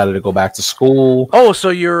saying? Decided to go back to school. Oh, so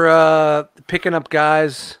you're picking up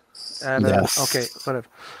guys at yes. Okay, whatever.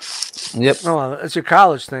 Yep. No, it's your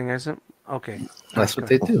college thing, isn't it? Okay. That's what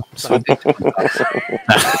they do.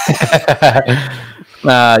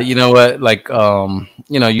 You know what? Like,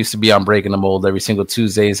 used to be on Breaking the Mold every single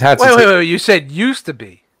Tuesdays. Wait. You said used to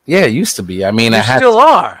be. Yeah, it used to be. I mean,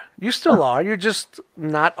 You still are. You're just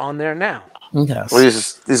not on there now. Yes. Well,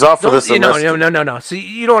 he's off for the semester. No. See,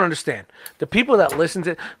 you don't understand. The people that listen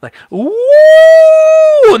to like,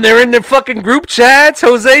 ooh, and they're in their fucking group chats.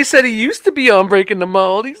 Jose said he used to be on Breaking the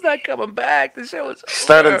Mold. He's not coming back. The show is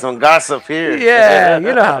starting some gossip here. Yeah,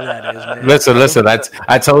 you know how that is, man. Listen.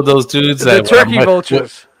 I told those dudes the turkey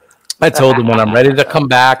vultures. I told them when I'm ready to come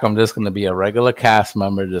back, I'm just going to be a regular cast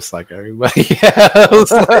member, just like everybody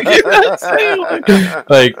else.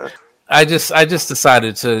 I just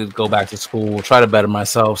decided to go back to school, try to better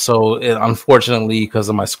myself. So unfortunately, because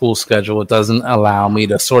of my school schedule, it doesn't allow me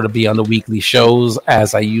to sort of be on the weekly shows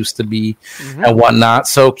as I used to be and whatnot.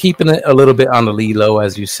 So keeping it a little bit on the low,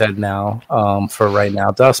 as you said now, for right now,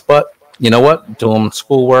 Dust. But you know what? Doing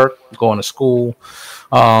schoolwork, going to school.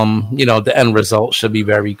 The end result should be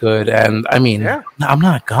very good. And I mean, I'm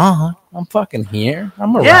not gone. I'm fucking here.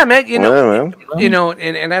 I'm around. Yeah, man.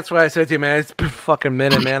 And that's why I said to you, man, it's been a fucking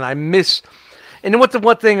minute, man. I miss. And what the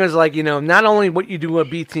one thing is like, not only what you do at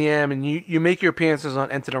BTM and you make your appearances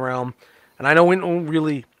on Enter the Realm, and I know we don't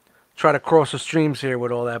really try to cross the streams here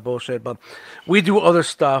with all that bullshit, but we do other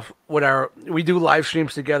stuff we do live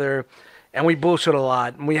streams together. And we bullshit a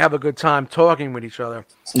lot, and we have a good time talking with each other.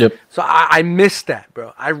 Yep. So I missed that,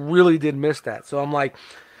 bro. I really did miss that. So I'm like,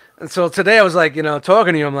 and so today I was like,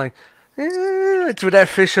 talking to you, I'm like, it's with that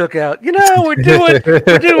fish hook out. We're doing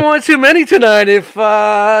One Too Many tonight. If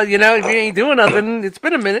if you ain't doing nothing, it's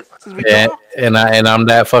been a minute since we talked. And I'm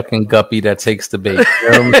that fucking guppy that takes the bait.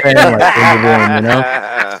 You know what I'm saying? Like in the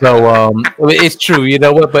room, So it's true, you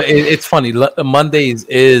know what? But it's funny. Mondays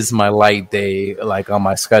is my light day, like on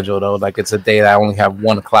my schedule though. Like it's a day that I only have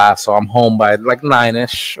one class, so I'm home by like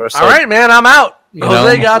 9ish or so. All right, man, I'm out.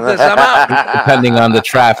 Jose got this. I'm out. Depending on the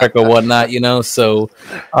traffic or whatnot, So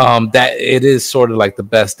that it is sort of like the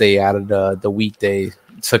best day out of the weekday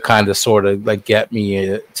to kind of sort of like get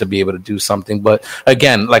me to be able to do something. But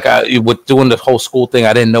again, like with doing the whole school thing,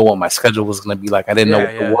 I didn't know what my schedule was going to be like. I didn't know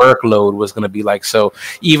what the workload was going to be like. So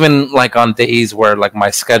even like on days where like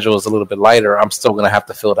my schedule is a little bit lighter, I'm still going to have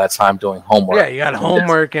to fill that time doing homework. Yeah, you got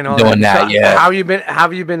homework and all doing that. Yeah. How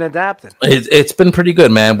have you been adapting? It's been pretty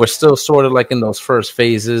good, man. We're still sort of like in those first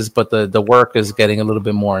phases, but the work is getting a little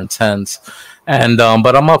bit more intense. And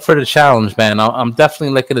but I'm up for the challenge, man. I'm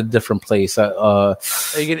definitely like in a different place. Are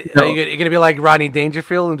you gonna be like Rodney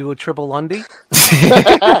Dangerfield and do a triple Lundy? Shout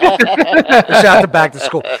out to Back to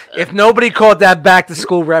School. If nobody caught that Back to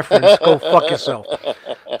School reference, go fuck yourself.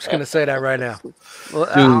 I'm just gonna say that right now. Well,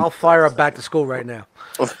 I'll fire up Back to School right now.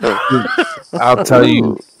 I'll tell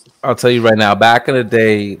you, I'll tell you right now, back in the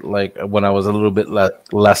day, like when I was a little bit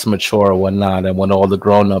less mature or whatnot, and when all the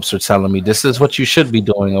grown-ups are telling me this is what you should be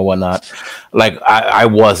doing or whatnot, like I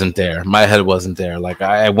wasn't there. My head wasn't there. Like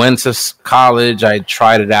I went to college, I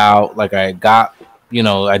tried it out, like I got,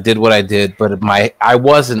 I did what I did, but I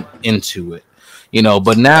wasn't into it.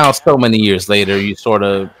 But now so many years later, you sort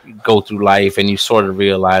of go through life and you sort of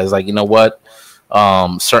realize, like, what,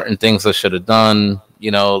 certain things I should have done,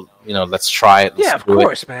 let's try it. Of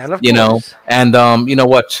course, man. Of course. And you know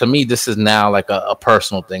what? To me, this is now like a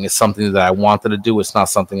personal thing. It's something that I wanted to do. It's not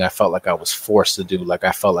something I felt like I was forced to do. Like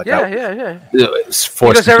I felt like it's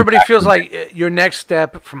forced because everybody feels like your next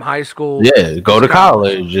step from high school. Yeah, go to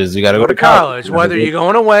college. You got to go to college. Whether you're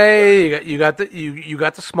going away, you got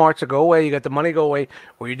the smarts to go away. You got the money to go away.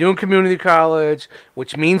 Or you're doing community college,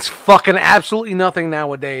 which means fucking absolutely nothing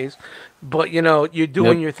nowadays. But you're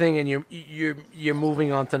doing your thing, and you're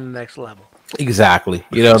moving on to the next level. Exactly.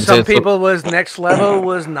 Some people was next level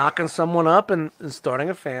was knocking someone up and starting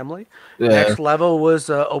a family. Yeah. Next level was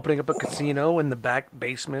opening up a casino in the back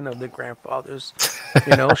basement of their grandfather's,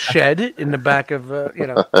 shed in the back of,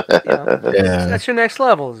 That's your next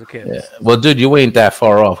level as a kid. Yeah. Well, dude, you ain't that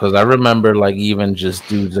far off because I remember like even just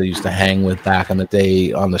dudes I used to hang with back in the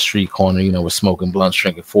day on the street corner, was smoking blunts,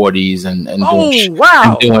 drinking 40s and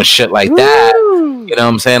doing shit like that. You know what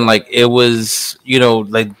I'm saying? Like it was,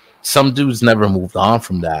 like. Some dudes never moved on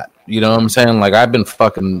from that. You know what I'm saying? Like I've been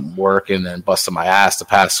fucking working and busting my ass the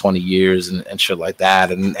past 20 years and shit like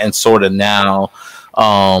that. And sort of now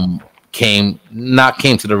came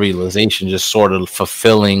to the realization, just sort of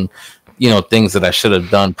fulfilling, things that I should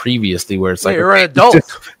have done previously where it's like, you're an adult.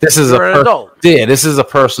 This is this is a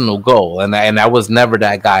personal goal. And I was never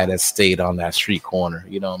that guy that stayed on that street corner.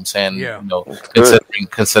 You know what I'm saying? Yeah.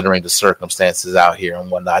 Considering the circumstances out here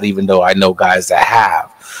and whatnot, even though I know guys that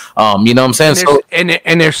have. You know what I'm saying?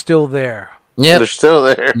 And they're still there. Yeah, they're still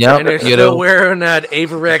there. Yeah, and they're still wearing that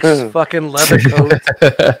Avirex fucking leather coat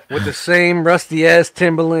with the same rusty ass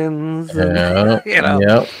Timberlands. And,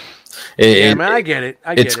 Yeah. Man, I get it.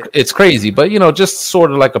 It's crazy, but just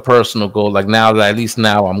sort of like a personal goal. Like now that at least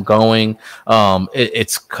now I'm going,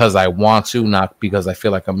 it's because I want to, not because I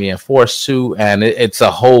feel like I'm being forced to. And it's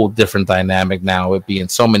a whole different dynamic now. It being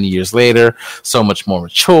so many years later, so much more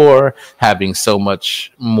mature, having so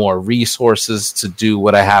much more resources to do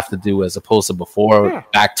what I have to do as opposed to before,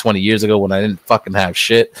 back 20 years ago when I didn't fucking have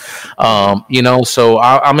shit. So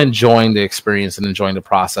I'm enjoying the experience and enjoying the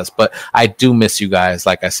process. But I do miss you guys,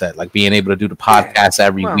 like I said, like being able to do the podcast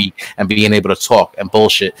every week and being able to talk and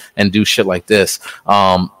bullshit and do shit like this.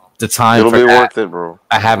 The time it'll be worth it, bro.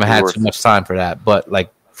 I haven't had too much time for that, but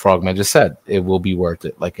like Frogman just said, it will be worth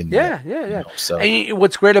it. Like in So and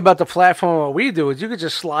what's great about the platform, what we do is you could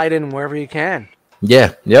just slide in wherever you can.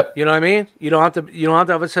 Yeah. Yep. You know what I mean? You don't have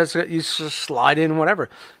to have a set. You just slide in whatever.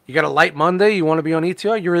 You got a light Monday. You want to be on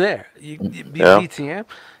ETR. You're there. You be ETM.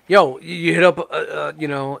 Yo, you hit up,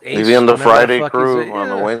 maybe on the Friday crew, on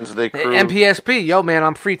the Wednesday crew. MPSP, yo, man,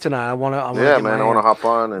 I'm free tonight. I want to. I want to hop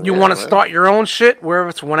on. And you want to start your own shit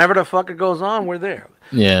whenever the fuck it goes on, we're there.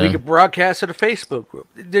 Yeah, we could broadcast to the Facebook group.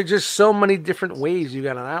 There's just so many different ways you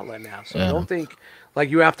got an outlet now. So don't think like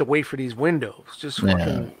you have to wait for these windows. Just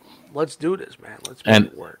fucking let's do this, man. Let's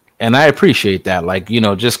make it work. And I appreciate that, like,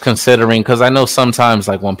 just considering, because I know sometimes,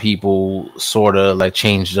 like, when people sort of, like,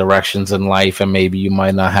 change directions in life and maybe you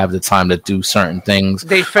might not have the time to do certain things.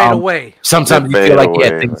 They fade away. Sometimes you feel like,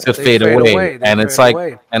 things just fade away. And it's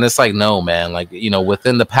like, no, man. Like,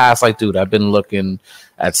 within the past, like, dude, I've been looking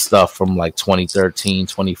at stuff from, like, 2013,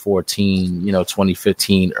 2014,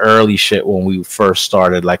 2015, early shit when we first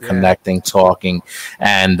started, like, connecting, talking.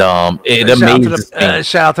 And it amazes me.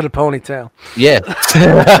 Shout out to the ponytail. Yeah.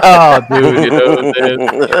 Oh, dude,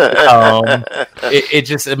 it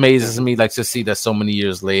just amazes me, like, to see that so many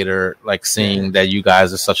years later, like, seeing that you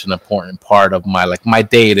guys are such an important part of my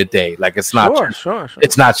day to day. Like, it's not,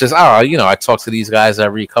 it's not just, I talk to these guys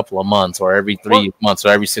every couple of months or every 3 months or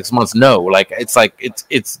every 6 months. No, like,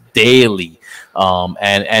 it's daily,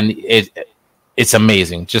 and it's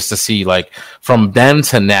amazing just to see, like, from then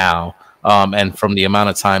to now, and from the amount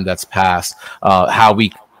of time that's passed, how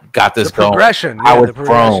we got this going, how it's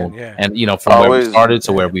grown, and from where we started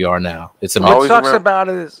to where we are now. It's amazing. What sucks about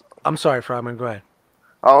it is, I'm sorry, Frogman, go ahead.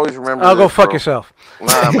 I always remember. I'll go fuck yourself.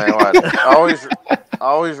 Nah, man. I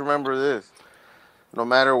always remember this. No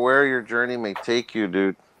matter where your journey may take you,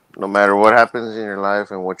 dude. No matter what happens in your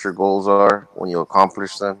life and what your goals are, when you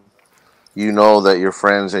accomplish them, you know that your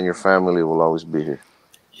friends and your family will always be here.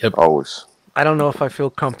 Yep. Always. I don't know if I feel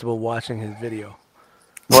comfortable watching his video.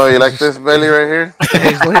 Well, you like this belly right here?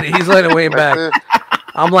 He's laying way back.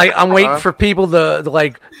 I'm waiting for people to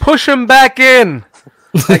like push him back in.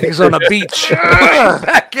 Like he's on a beach.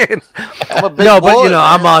 Back in. I'm a big No, boy, but man.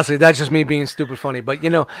 I'm honestly, that's just me being stupid funny. But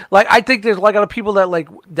like I think there's like a lot of people that like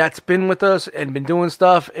that's been with us and been doing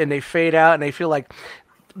stuff and they fade out and they feel like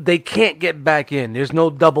they can't get back in. There's no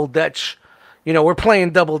double dutch. We're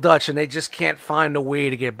playing double dutch and they just can't find a way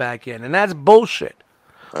to get back in. And that's bullshit.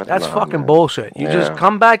 That's fucking bullshit. You just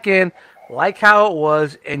come back in like how it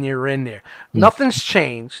was and you're in there. Nothing's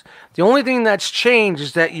changed. The only thing that's changed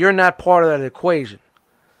is that you're not part of that equation.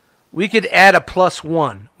 We could add a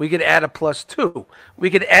 +1. We could add a +2. We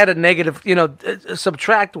could add a negative,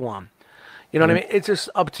 subtract 1. You know what I mean? It's just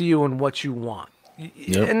up to you and what you want.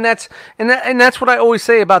 Yep. And that's what I always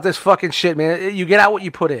say about this fucking shit, man. You get out what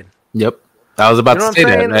you put in. Yep. I was about to say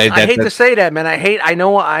that. I hate to say that, man. I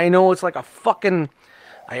know it's like a fucking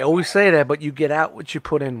I always say that, but you get out what you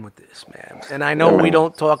put in with this, man. And I know we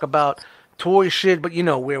don't talk about toy shit, but you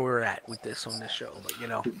know where we're at with this on this show. But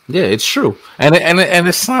yeah, it's true, and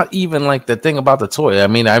it's not even like the thing about the toy. I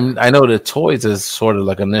mean, I know the toys is sort of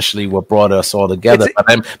like initially what brought us all together, but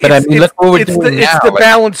I mean, look what we're doing now. It's the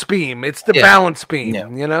balance beam. It's the balance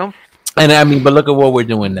beam. Yeah. And I mean, but look at what we're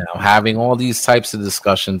doing now, having all these types of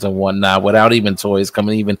discussions and whatnot without even toys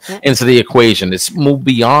coming even into the equation. It's moved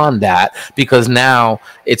beyond that because now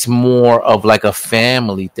it's more of like a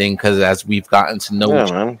family thing because as we've gotten to know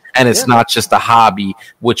each other, and it's not just a hobby,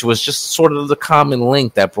 which was just sort of the common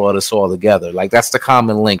link that brought us all together. Like that's the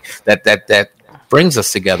common link that brings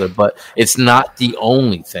us together, but it's not the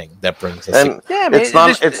only thing that brings us together. Yeah, man,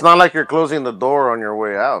 it's not like you're closing the door on your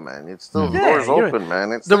way out, man. It's still the door's open,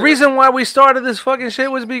 man. The reason why we started this fucking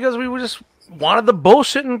shit was because we just wanted the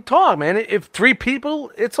bullshit and talk, man. If 3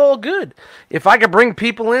 people, it's all good. If I could bring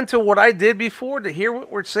people into what I did before to hear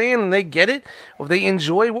what we're saying and they get it, or they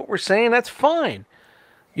enjoy what we're saying, that's fine.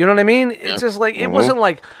 You know what I mean? It's just like, it wasn't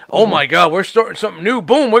like, oh my God, we're starting something new.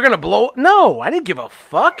 Boom, we're going to blow. No, I didn't give a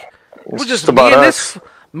fuck. It was just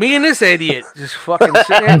me and this idiot just fucking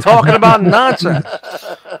sitting there talking about nonsense.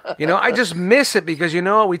 I just miss it because,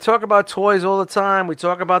 we talk about toys all the time. We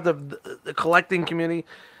talk about the collecting community.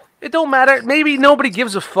 It don't matter. Maybe nobody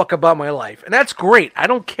gives a fuck about my life. And that's great. I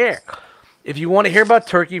don't care. If you want to hear about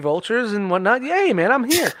turkey vultures and whatnot, yay, man, I'm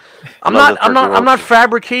here. I'm not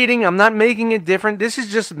fabricating. I'm not making it different. This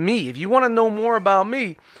is just me. If you want to know more about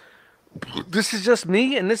me, this is just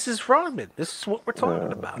me, and this is Frogman. This is what we're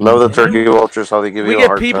talking about. Love the turkey vultures, how they give you a hard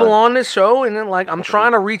time. We get people on this show, and then I'm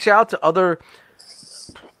trying to reach out to other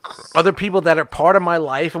people that are part of my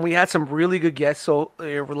life, and we had some really good guests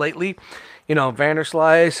lately.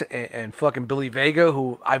 Vanderslice and fucking Billy Vega,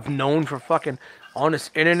 who I've known for fucking on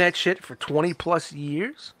this internet shit for 20 plus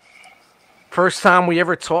years. First time we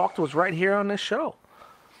ever talked was right here on this show.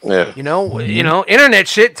 Yeah. Internet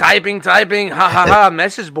shit, typing,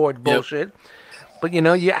 message board bullshit. Yep. But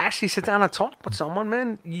you actually sit down and talk with someone,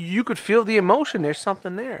 man. You could feel the emotion. There's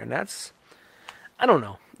something there, and that's, I don't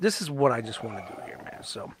know. This is what I just want to do here, man.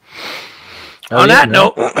 So, on that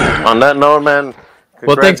note, man.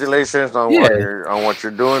 Congratulations on what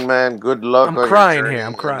you're doing, man. Good luck. I'm crying here.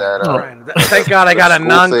 I'm crying. Thank God I got a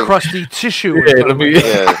non-crusty tissue.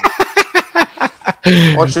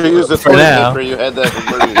 Once you use it for now, you had that.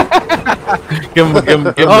 give him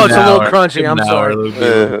it's a little crunchy. I'm sorry.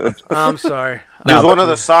 I'm sorry. There's one of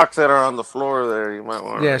the socks that are on the floor there. You might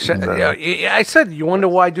want. Yeah. I said you wonder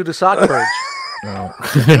why I do the sock purge. No.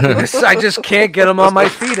 I just can't get them on my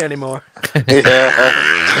feet anymore.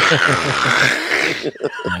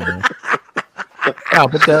 No,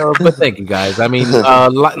 but thank you guys. I mean,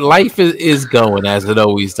 life is going as it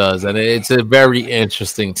always does, and it's a very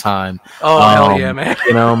interesting time. Oh hell yeah, man!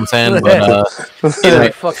 You know what I'm saying? But I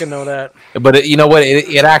fucking know that. But you know what?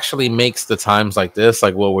 It actually makes the times like this,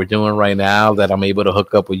 like what we're doing right now, that I'm able to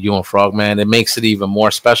hook up with you and Frogman. It makes it even more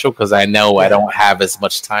special because I know I don't have as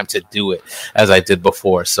much time to do it as I did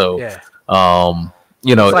before. So,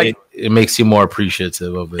 it makes you more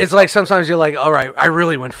appreciative of it. It's like sometimes you're like, all right, I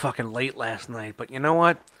really went fucking late last night, but you know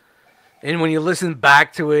what? And when you listen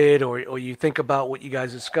back to it or you think about what you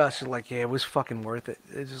guys discussed, you're like, yeah, it was fucking worth it.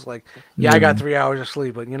 It's just like, I got 3 hours of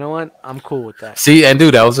sleep, but you know what? I'm cool with that. See, and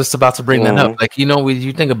dude, I was just about to bring that up. Like, when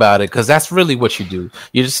you think about it, because that's really what you do.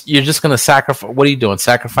 You're just gonna sacrifice. What are you doing?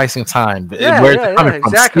 Sacrificing time. Where's it coming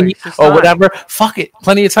from? Exactly. Or whatever. Fuck it.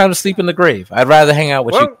 Plenty of time to sleep in the grave. I'd rather hang out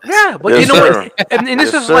with you. Yeah, but you know what? And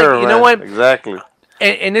this is like, you know what? Exactly.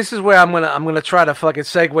 And this is where I'm gonna try to fucking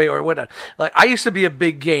segue or whatever. Like I used to be a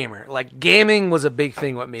big gamer. Like gaming was a big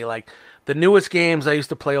thing with me. Like The newest games I used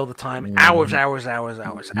to play all the time. Hours.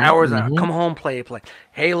 Come home, play.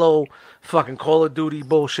 Halo, fucking Call of Duty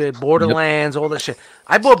bullshit, Borderlands, all this shit.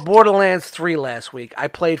 I bought Borderlands 3 last week. I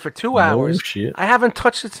played for 2 hours. Shit. I haven't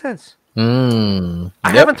touched it since. I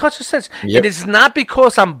haven't touched it since. It is not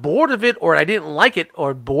because I'm bored of it or I didn't like it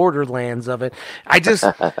or Borderlands of it. I just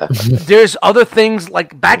there's other things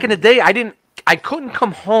like back in the day I couldn't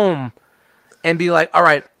come home and be like, all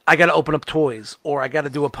right, I got to open up toys, or I got to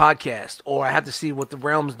do a podcast, or I have to see what the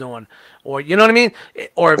Realm's doing, or you know what I mean,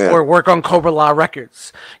 or work on Cobra La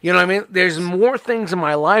Records. You know what I mean? There's more things in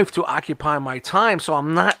my life to occupy my time, so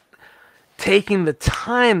I'm not taking the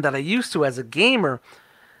time that I used to as a gamer,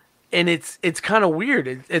 and it's kind of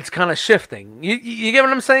weird. It's kind of shifting. You get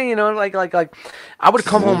what I'm saying? You know, like I would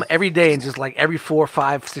come home every day and just like every 4,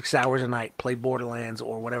 5, 6 hours a night play Borderlands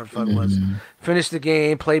or whatever the fuck it was, finish the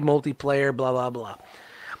game, play multiplayer, blah blah blah.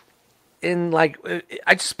 And like,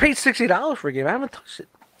 I just paid $60 for a game. I haven't touched it.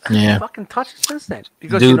 I haven't fucking touched it since then.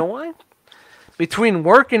 Because you know why? Between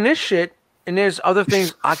work and this shit, and there's other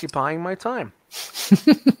things occupying my time.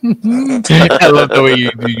 I love the way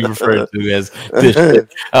you refer to it as this shit.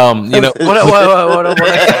 You know what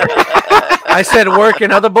I said work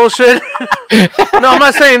and other bullshit. No, I'm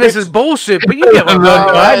not saying this is bullshit, but you get what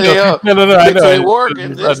I know. No, I know. Work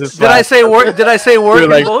Did I say work? Did I say work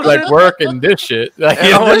and bullshit? Like work and this shit. Like,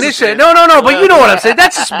 and this shit. No. But you know what I'm saying.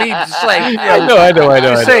 That's just me. Just like I know.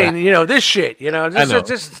 I'm saying, you know, this shit. You know, that's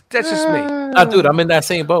just me. Dude, I'm in that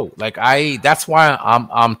same boat. Like that's why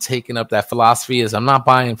I'm taking up that philosophy. Is I'm not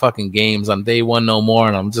buying fucking games on day one no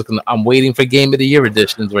more, and I'm waiting for Game of the Year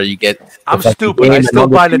editions where you get. I'm stupid. I still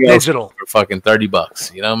buy the digital for fucking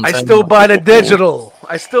 $30. You know what I'm saying? I still buy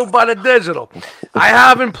the digital. I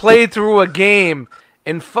haven't played through a game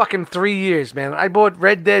in fucking 3 years, man. I bought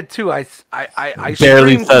Red Dead 2. I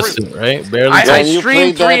barely touched it, right? Barely. I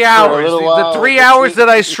streamed 3 hours. The 3 hours that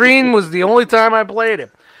I streamed was the only time I played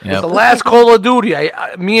it. Yep. The last Call of Duty,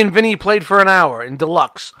 me and Vinny played for an hour in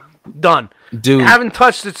deluxe. Done. Dude, I haven't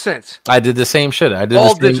touched it since. I did the same shit.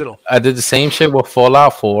 Digital. I did the same shit with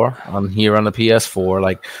Fallout 4 on the PS4.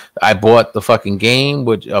 Like I bought the fucking game,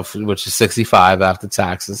 which is $65 after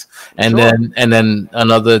taxes, and then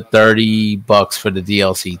another $30 for the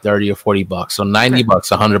DLC, $30 or $40, so $90,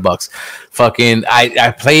 $100. Fucking,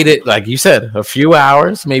 I played it like you said, a few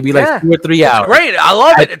hours, maybe like 2 or 3 hours. Great, I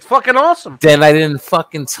love it. It's fucking awesome. Then I didn't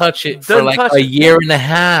fucking touch it for like a year and a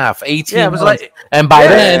half, 18 months, like, and by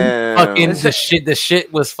then, fucking. The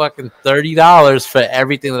shit was fucking $30 for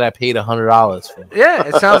everything that I paid $100 for. Yeah,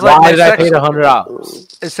 it sounds like why did I pay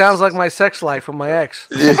 $100? It sounds like my sex life with my ex.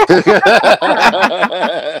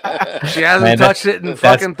 She hasn't touched it in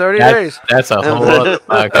fucking 30 days. That's a whole other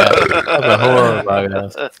podcast.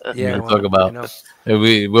 Yeah, we'll talk about. You know.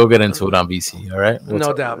 We'll get into it on BC. All right.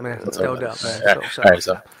 No doubt, man. No doubt, man. All right.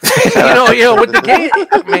 So you know, with the game,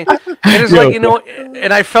 man, it's like, you know,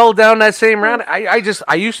 and I fell down that same round. I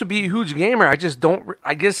used to be a huge gamer. I just don't.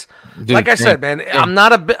 I guess, dude, like I said, man,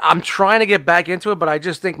 I'm trying to get back into it, but I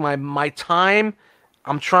just think my time.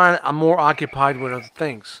 I'm more occupied with other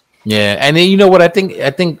things. Yeah, and then, you know what? I think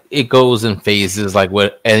it goes in phases, like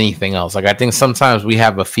with anything else. Like I think sometimes we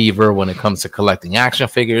have a fever when it comes to collecting action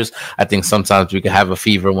figures. I think sometimes we can have a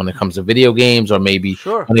fever when it comes to video games, or maybe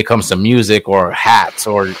when it comes to music or hats,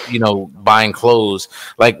 or you know, buying clothes.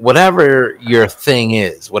 Like whatever your thing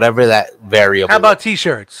is, whatever that variable. How about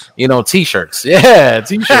T-shirts? You know, T-shirts. Yeah,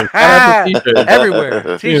 T-shirts. T-shirts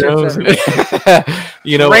everywhere. T-shirts everywhere.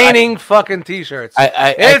 You know, raining fucking T-shirts.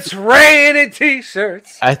 It's raining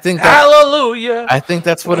T-shirts. I think. Hallelujah. I think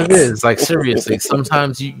that's what it is. Like seriously,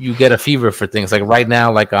 sometimes you get a fever for things. Like right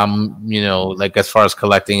now, like I'm, you know, like as far as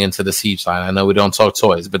collecting into the Siege line, I know we don't talk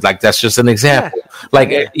toys, but like that's just an example. Yeah.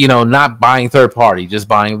 Like you know, not buying third party, just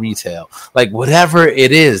buying retail. Like whatever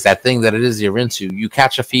it is, that thing that it is you're into, you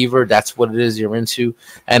catch a fever. That's what it is you're into,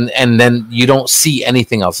 and then you don't see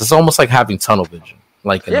anything else. It's almost like having tunnel vision.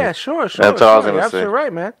 Like sure. That's all I was gonna say. Absolutely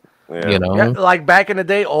right, man. Yeah. You know, like back in the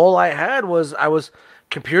day, all I had was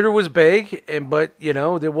computer was big, but you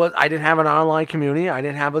know I didn't have an online community. I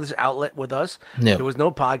didn't have this outlet with us. Yeah. There was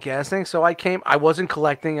no podcasting, so I wasn't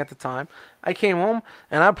collecting at the time. I came home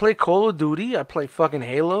and I played Call of Duty. I played fucking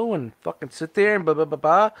Halo and fucking sit there and blah blah blah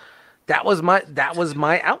blah. That was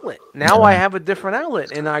my outlet. Now I have a different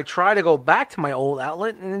outlet, and I try to go back to my old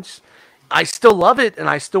outlet, and I still love it, and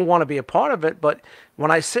I still want to be a part of it. But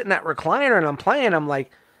when I sit in that recliner and I'm playing, I'm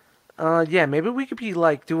like, yeah, maybe we could be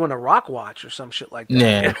like doing a rock watch or some shit like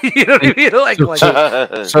that. Yeah. You know what I mean? Like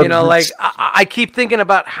you know, like I keep thinking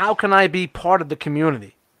about how can I be part of the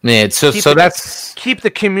community. Yeah, so that's keep the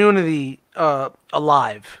community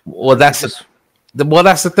alive. Well, that's Well,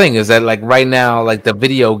 that's the thing is that like right now, like the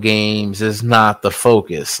video games is not the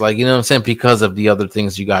focus. Like, you know what I'm saying? Because of the other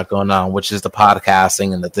things you got going on, which is the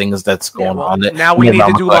podcasting and the things that's going on. Now we need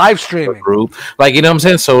to do live streaming. Group. Like, you know what I'm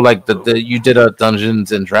saying? So like you did a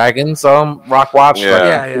Dungeons and Dragons Rock Watch.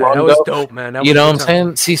 Yeah, that was dope, man. You know what I'm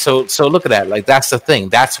saying? See, so look at that. Like, that's the thing.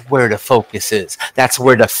 That's where the focus is. That's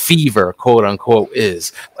where the fever, quote unquote,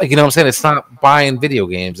 is. Like, you know what I'm saying? It's not buying video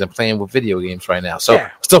games and playing with video games right now. So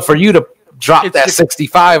for you to drop that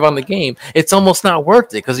 65 on the game, it's almost not worth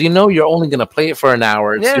it because you're only going to play it for an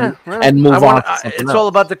hour or two and move on. It's all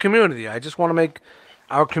about the community. I just want to make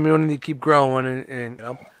our community keep growing, and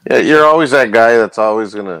yeah, you're always that guy that's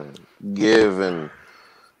always going to give and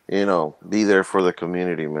be there for the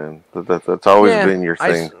community, man. That's always been your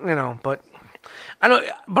thing. But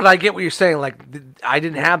I get what you're saying. Like, I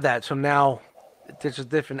didn't have that, so now it's a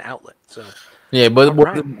different outlet. So. Yeah, but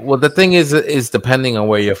the thing is depending on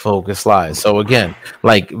where your focus lies. So again,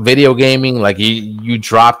 like video gaming, like you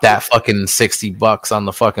drop that fucking $60 on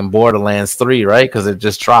the fucking Borderlands 3, right? Because it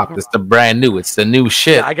just dropped. It's the brand new. It's the new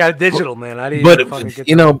shit. Yeah, I got it digital, man. I didn't. But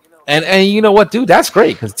and you know what, dude? That's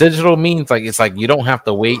great because digital means like it's like you don't have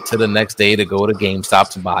to wait till the next day to go to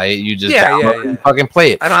GameStop to buy it. You just and fucking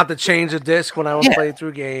play it. I don't have to change the disc when I was playing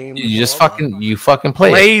through games. You just fucking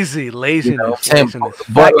play laziness. Laziness.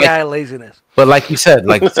 But like you said,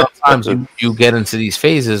 like sometimes you get into these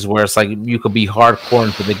phases where it's like you could be hardcore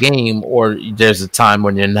into the game, or there's a time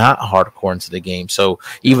when you're not hardcore into the game. So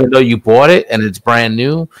even though you bought it and it's brand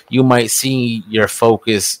new, you might see your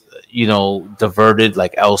focus diverted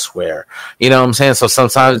like elsewhere. You know what I'm saying? So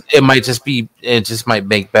sometimes it just might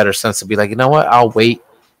make better sense to be like, you know what, I'll wait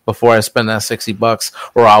before I spend that $60,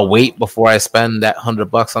 or I'll wait before I spend that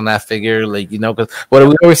 $100 on that figure. Like, because what do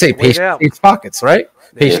we always say? Patience pockets, right?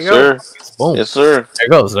 Yes, sir. Boom. Yes, sir. There it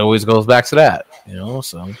goes. It always goes back to that.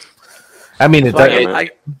 So. I mean, I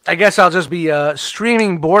guess I'll just be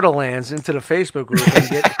streaming Borderlands into the Facebook group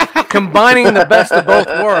and combining the best of both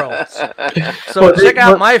worlds. So check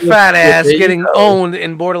out my fat ass getting owned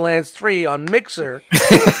in Borderlands 3 on Mixer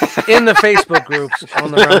in the Facebook groups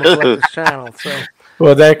on the Realm of Collectors channel. So.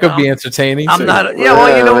 Well, that could be entertaining. I'm not. Yeah,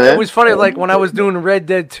 well, it was funny. Like when I was doing Red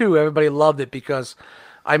Dead 2, everybody loved it because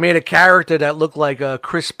I made a character that looked like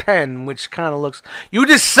Chris Penn, which kind of looks. You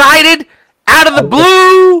decided out of the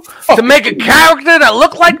blue to make a character that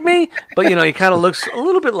looked like me, but he kind of looks a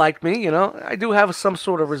little bit like me. I do have some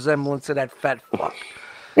sort of resemblance to that fat fuck.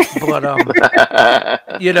 But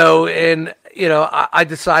I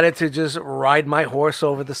decided to just ride my horse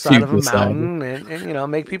over the side of a mountain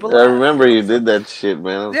and make people laugh. I remember you did that shit,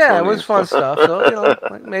 man. It was fun stuff. So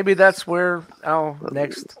maybe that's where our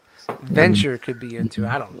next venture could be into.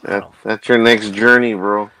 I don't know. That's your next journey,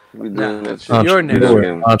 bro. Your next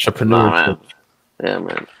entrepreneur. Yeah,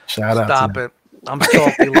 man. Shout out. Stop it. I'm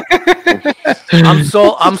salty.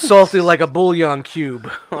 I'm salty like a bouillon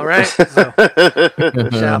cube. All right. So, shout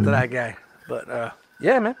out to that guy. But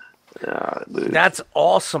yeah, man. That's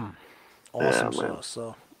awesome. Awesome sauce.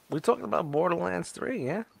 So we're talking about Borderlands 3,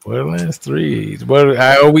 yeah. Borderlands 3.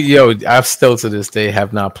 I still to this day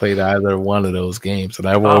have not played either one of those games, and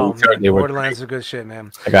I won't. Borderlands is good shit,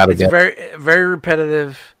 man. It's very, very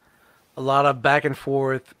repetitive. A lot of back and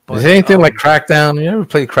forth. But, is anything like Crackdown? You ever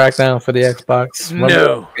played Crackdown for the Xbox?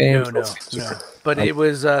 No. But it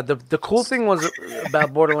was the cool thing was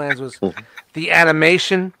about Borderlands was the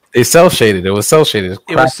animation. They cell shaded. It was cell shaded.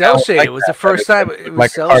 It was cell shaded. It was the first time it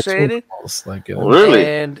was cell shaded. Really?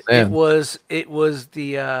 And it was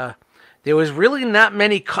the there was really not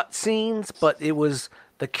many cutscenes, but it was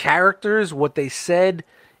the characters, what they said.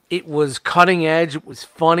 It was cutting edge. It was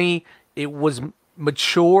funny. It was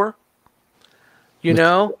mature.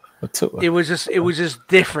 It was just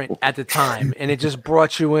different at the time, and it just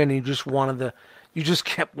brought you in. And you just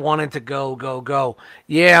kept wanting to go.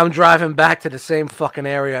 Yeah, I'm driving back to the same fucking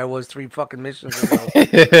area I was 3 fucking missions ago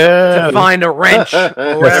to find a wrench or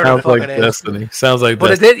whatever. Sounds like Destiny. Sounds like.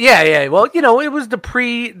 But it did, yeah. Well, it was the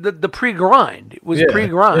pre-grind. It was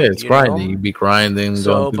pre-grind. Yeah, it's grinding. You'd be grinding.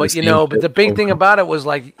 So, but the big thing about it was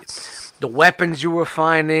like the weapons you were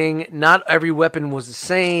finding. Not every weapon was the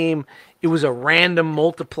same. It was a random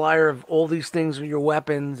multiplier of all these things with your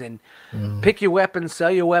weapons, and pick your weapons,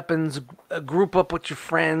 sell your weapons, group up with your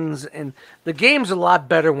friends, and the game's a lot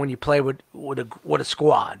better when you play with a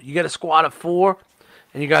squad. You get a squad of 4,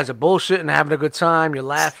 and you guys are bullshitting, having a good time, you're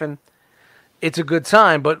laughing. It's a good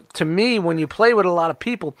time, but to me, when you play with a lot of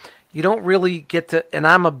people, you don't really get to. And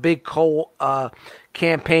I'm a big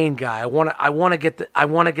campaign guy. I want to get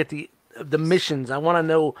the missions. I want to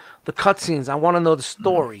know the cutscenes. I want to know the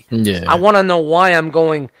story. Yeah. I want to know why I'm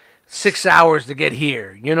going 6 hours to get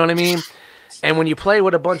here. You know what I mean? And when you play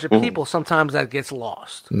with a bunch of people, sometimes that gets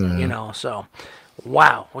lost. You know, so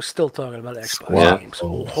wow, we're still talking about Xbox games.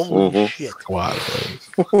 Oh, holy shit! Wow.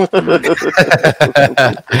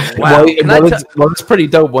 Wow. Well, it's pretty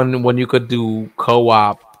dope when you could do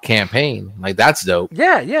co-op campaign. Like that's dope.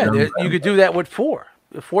 Yeah. You could do that with four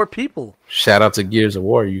people. Shout out to Gears of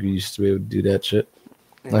War. You used to be able to do that shit.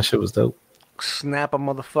 That shit was dope. Snap a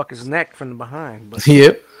motherfucker's neck from the behind. But,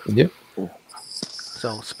 Yep.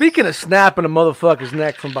 So speaking of snapping a motherfucker's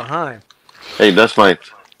neck from behind. Hey, that's fine.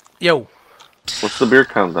 Yo. What's the beer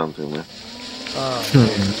countdown to, man?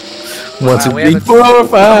 1, 2, 3, 4,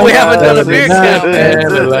 5. We haven't done a beer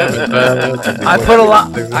countdown. I put a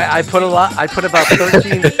lot. I put about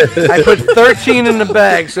 13. I put 13 in the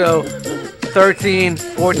bag. So 13,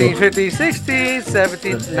 14, 15, 16,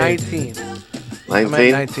 17, 19. 19? I'm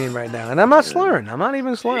at 19 right now. And I'm not slurring. I'm not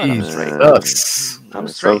even slurring. I'm straight. I'm straight.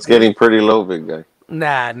 So it's getting pretty low, big guy.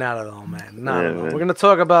 Nah, not at all, man. Not at all. We're going to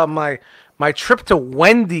talk about my trip to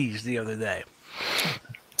Wendy's the other day.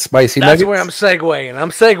 Spicy That's nuggets? where I'm segueing.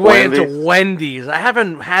 I'm segueing to Wendy's. I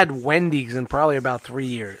haven't had Wendy's in probably about 3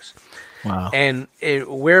 years. Wow. And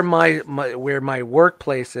where my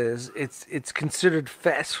workplace is, it's considered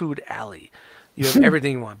fast food alley. You have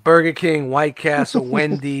everything you want: Burger King, White Castle,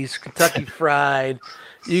 Wendy's, Kentucky Fried.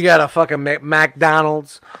 You got a fucking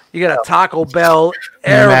McDonald's. You got a Taco Bell.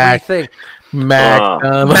 Everything.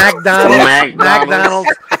 McDonald's.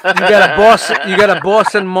 You got a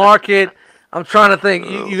Boston Market. I'm trying to think.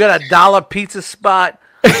 You got a dollar pizza spot.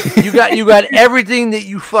 You got everything that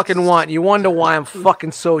you fucking want. You wonder why I'm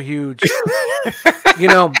fucking so huge. You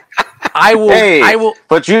know, I will.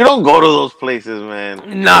 But you don't go to those places,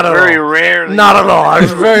 man. Not at all. Very rare. Not at all.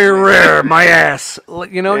 It's very rare. My ass.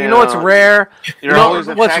 You know what's rare? You know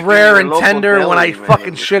what's rare and tender when I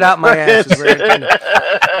fucking shit out my ass is rare and tender.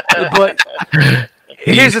 But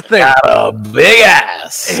here's the thing. Got a big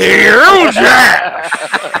ass. Huge ass.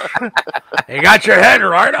 You got your head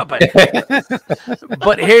right up it.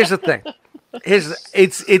 But here's the thing.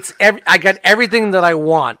 I got everything that I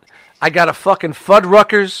want. I got a fucking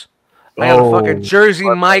Fuddruckers. I got a fucking Jersey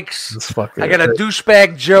Mike's. I got a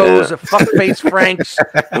douchebag Joe's, a fuckface Frank's.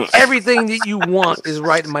 Everything that you want is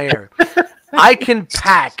right in my area. I can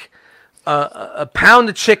pack a pound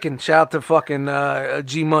of chicken. Shout out to fucking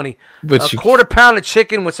G Money. Quarter pound of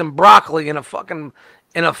chicken with some broccoli in a fucking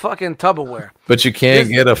Tupperware. But you can't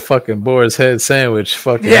get a fucking boar's head sandwich.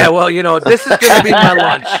 Yeah, well, you know, this is gonna be my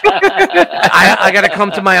lunch. I gotta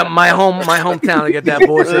come to my hometown to get that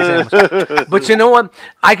boar's head sandwich. But you know what?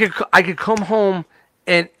 I could come home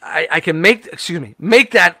and I can make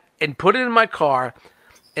that and put it in my car,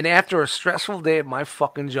 and after a stressful day at my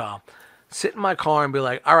fucking job, sit in my car and be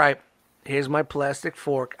like, all right, here's my plastic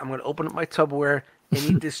fork. I'm gonna open up my Tupperware and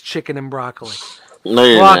eat this chicken and broccoli.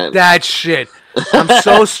 No, fuck that shit. I'm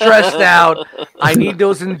so stressed out. I need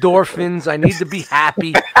those endorphins. I need to be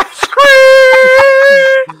happy.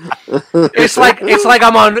 It's like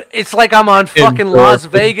I'm on fucking Las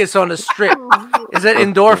Vegas on the strip. Is that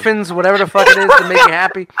endorphins? Whatever the fuck it is to make you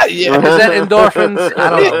happy. Yeah. Is that endorphins? I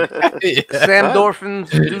don't know. Sam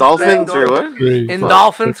Dorphins. Dolphins or what?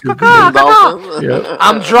 Endorphins. Yep.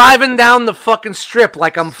 I'm driving down the fucking strip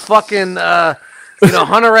like I'm fucking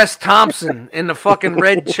Hunter S. Thompson in the fucking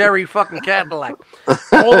red cherry fucking Cadillac.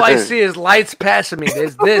 All I see is lights passing me.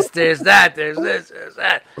 There's this, there's that, there's this, there's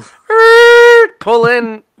that. Pull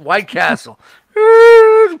in White Castle.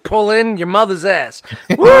 Pull in your mother's ass.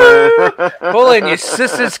 Pull in your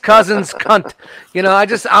sister's cousin's cunt. You know,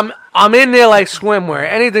 I'm in there like swimwear.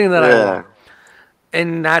 Anything that I want.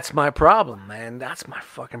 And that's my problem, man. That's my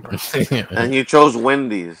fucking problem. And you chose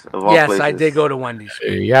Wendy's of all places. I did go to Wendy's.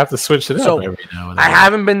 You have to switch it up every now and then. I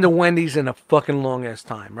haven't been to Wendy's in a fucking long ass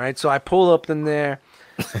time, right? So I pull up in there,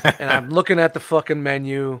 and I'm looking at the fucking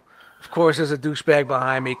menu. Of course, there's a douchebag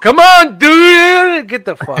behind me. Come on, dude, get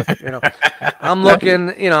the fuck. I'm looking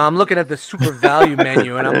at the super value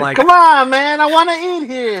menu, and I'm like, come on, man, I want to eat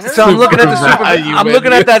here. So I'm looking at the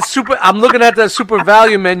super. I'm looking at that super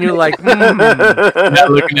value menu, like, and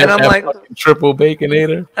I'm like, triple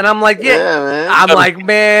baconator. And I'm like, man. I'm like,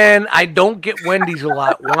 man, I don't get Wendy's a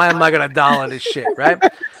lot. Why am I gonna dollar this shit, right?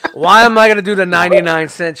 Why am I gonna do the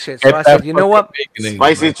 99-cent shit? So I said, you know what?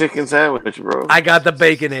 Spicy chicken sandwich, bro. I got the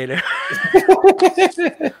Baconator.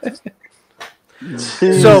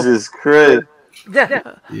 Jesus Christ.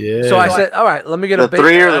 Yeah. So I said, all right, let me get the a bacon.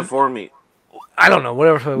 3 or the 4 meat. I don't know,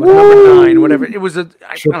 whatever. Number 9, whatever. It was I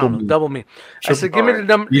don't know, double meat. I said, give me the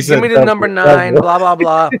number. Give me the number 9. Blah blah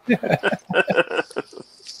blah.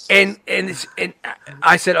 and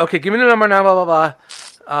I said, okay, give me the number 9. Blah blah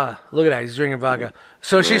blah. Look at that, he's drinking vodka.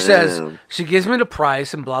 So she says, she gives me the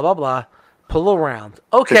price and blah blah blah. pull around.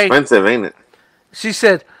 Okay. It's expensive, ain't it? She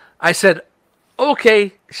said, I said,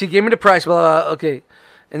 okay. She gave me the price. Well, okay.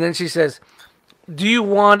 And then she says, do you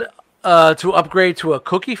want to upgrade to a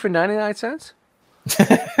cookie for 99 cents?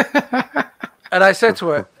 And I said to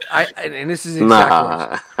her, and this is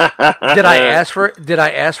exactly did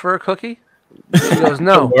I ask for a cookie? She goes,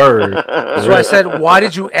 no. So I said, why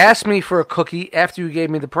did you ask me for a cookie after you gave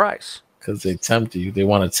me the price? Because they tempt you. They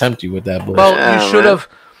want to tempt you with that bullshit. Well,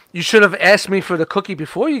 you should have asked me for the cookie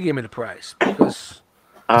before you gave me the price. Because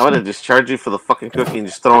I would have just charged you for the fucking cookie and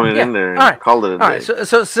just thrown it in there and called it a day. All right,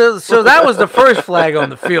 so that was the first flag on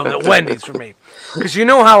the field at Wendy's for me. Because you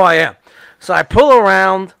know how I am. So I pull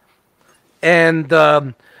around, and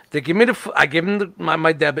they give me I give them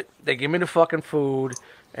my debit. They give me the fucking food,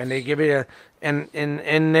 and they give me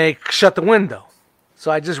and they shut the window.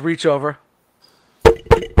 So I just reach over,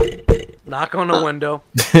 knock on the window.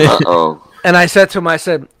 Uh-oh. And I said to him, I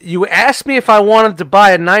said, you asked me if I wanted to buy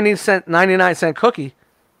a 99-cent cookie,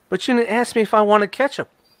 but you didn't ask me if I wanted ketchup.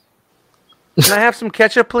 Can I have some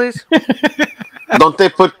ketchup, please? Don't they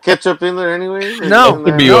put ketchup in there anyway? No,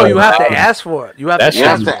 you have to ask for it. You have to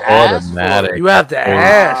ask automatic. You have to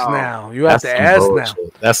ask now. You have to ask now.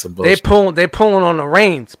 That's some bullshit. They pulling on the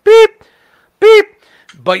reins. Beep, beep.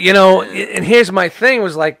 But and here's my thing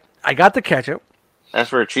was like, I got the ketchup. Ask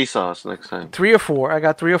for a cheese sauce next time. 3 or 4. I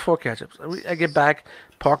got 3 or 4 ketchups. I get back,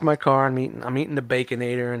 park my car, I'm eating the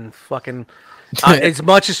Baconator and fucking as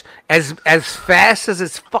much as fast as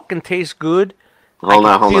it fucking tastes good. Hold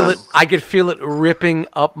on. I could feel it ripping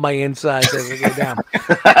up my insides as I go down.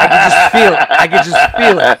 I could just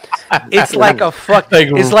feel it. It's like a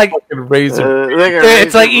it's like razor.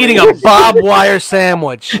 It's like eating a barbed wire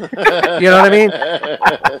sandwich. You know what I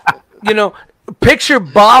mean? Picture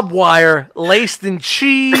barbed wire laced in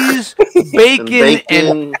cheese, bacon,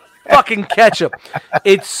 and fucking ketchup.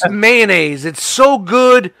 It's mayonnaise. It's so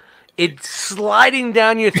good. It's sliding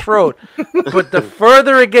down your throat. But the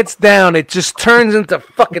further it gets down, it just turns into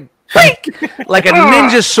fucking like a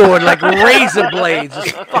ninja sword, like razor blades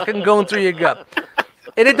just fucking going through your gut.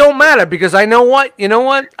 And it don't matter because I know what? You know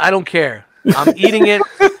what? I don't care. I'm eating it.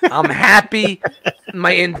 I'm happy.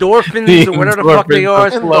 My endorphins or whatever the fuck they are.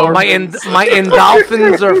 My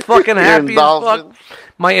endorphins are fucking happy as fuck.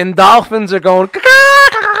 My endorphins are going.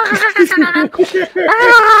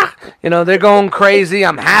 They're going crazy.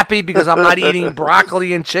 I'm happy because I'm not eating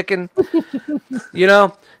broccoli and chicken.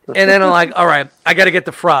 And then I'm like, all right, I got to get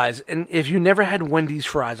the fries. And if you never had Wendy's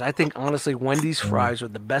fries, I think honestly Wendy's fries are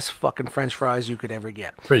the best fucking French fries you could ever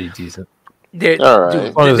get. Pretty decent. They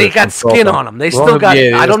got skin on them. They still got.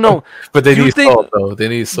 I don't know. But they need salt though. They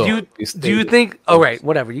need salt. Do you think? Oh right,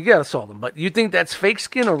 whatever. You gotta salt them. But you think that's fake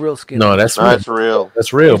skin or real skin? No, that's real.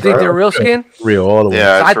 That's real. You think they're real skin? Real all the way.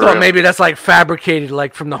 Yeah, I thought maybe that's like fabricated,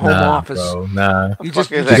 like from the home office. Bro, nah. You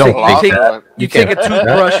take a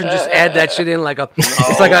toothbrush and just add that shit in like a.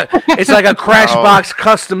 It's like a Crash Box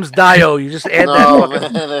Customs Dio. You just add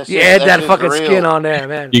that fucking skin on there,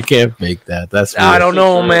 man. You can't fake that. That's. I don't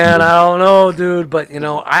know, man. I don't know, dude. But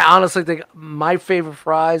I honestly think my favorite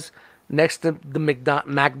fries next to the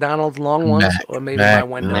McDonald's long ones, or maybe my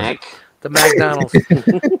Wendy's, the McDonald's.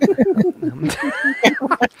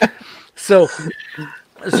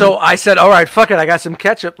 So I said, all right, fuck it. I got some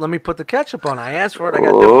ketchup. Let me put the ketchup on. I asked for it. I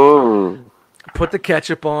got put the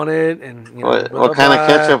ketchup on it, and what kind of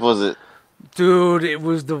ketchup was it? Dude, it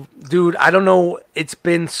was I don't know. It's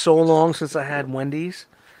been so long since I had Wendy's.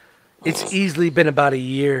 It's easily been about a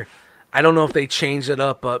year. I don't know if they changed it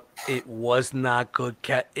up, but it was not good.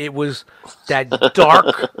 It was that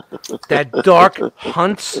dark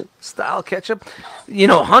Hunt's style ketchup.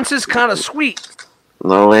 Hunt's is kind of sweet.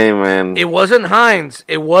 No way, man. It wasn't Heinz.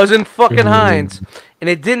 It wasn't fucking Heinz. And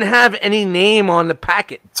it didn't have any name on the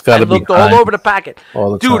packet. I looked all over the packet.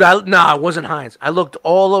 Dude, it wasn't Heinz. I looked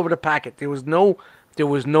all over the packet. There was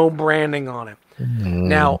no branding on it.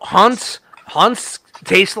 Now, Hunt's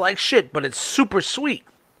tastes like shit, but it's super sweet.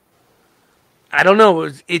 I don't know.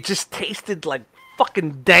 It just tasted like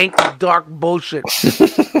fucking dank, dark bullshit.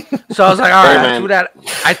 So I was like, all right,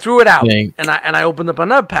 I threw it out, and I opened up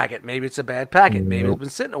another packet. Maybe it's a bad packet. Maybe it's been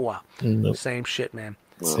sitting a while. Same shit, man.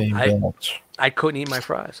 I couldn't eat my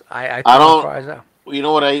fries. I threw my fries out. You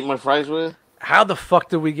know what I eat my fries with? How the fuck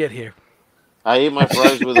did we get here? I ate my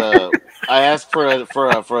fries with I asked for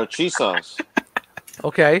a cheese sauce.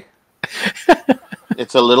 Okay.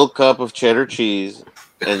 It's a little cup of cheddar cheese.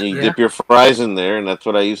 and you dip your fries in there, and that's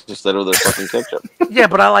what I use instead of the fucking ketchup. Yeah,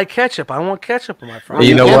 but I like ketchup. I want ketchup on my fries.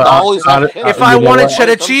 You know what? If I wanted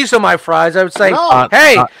cheddar cheese on my fries, I would say,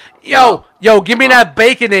 "Hey, yo, give me that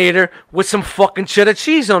Baconator with some fucking cheddar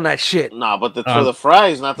cheese on that shit." Nah, but for the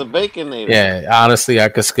fries, not the Baconator. Yeah, honestly, I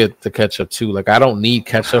could skip the ketchup too. Like, I don't need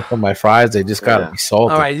ketchup on my fries. They just gotta be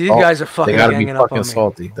salty. All right, these guys are fucking. They gotta be fucking fucking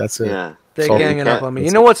salty. That's it. Yeah. They're ganging up on me.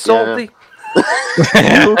 You know what's salty?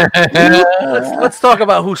 Let's talk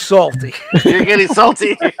about who's salty. You're getting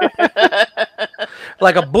salty.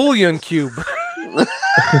 Like a bouillon cube.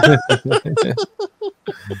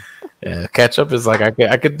 Yeah, ketchup is like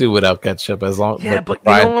I could do without ketchup as long. Yeah, but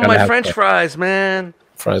you don't want my French fries, man.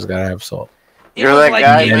 Fries gotta have salt. You're that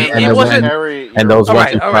guy, and those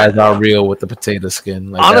fries are real with the potato skin.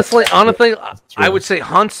 Like honestly, I would say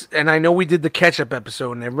Hunt's, and I know we did the ketchup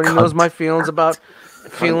episode, and everybody knows my feelings about my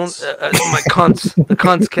cunts, the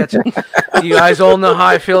cunts ketchup. You guys all know how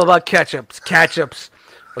I feel about ketchups,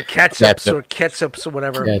 or ketchups, or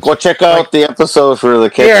whatever. Ketchup. Go check out the episode for the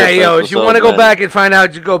ketchup. Yeah, yo, if you want to go back and find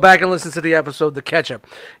out, you go back and listen to the episode, the ketchup.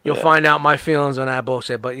 You'll find out my feelings on that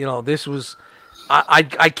bullshit. But this was. I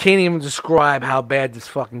can't even describe how bad this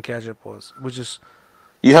fucking ketchup was. It was just.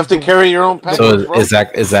 You have to carry your own package. So is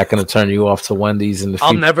that going to turn you off to Wendy's in the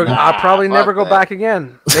future? I'll probably never go back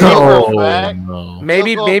again.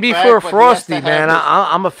 Maybe Maybe for a Frosty, man.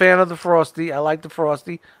 I'm a fan of the Frosty. I like the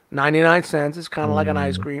Frosty. 99 cents. It's kind of like an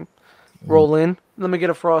ice cream. Roll in. Let me get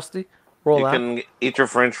a Frosty. Roll out. You can eat your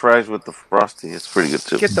French fries with the Frosty. It's pretty good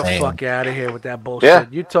too. Get the fuck out of here with that bullshit. Yeah.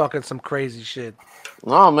 You're talking some crazy shit.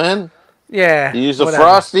 No, man. Yeah. You use a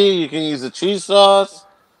Frosty. You can use the cheese sauce.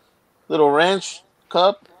 Little ranch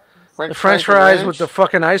cup. French fries with the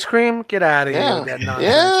fucking ice cream? Get out of here with that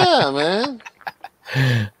nonsense.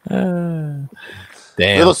 Yeah, man.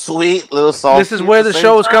 Damn. Little sweet, little salty. This is where the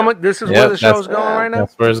show's coming. This is where the show's going right now.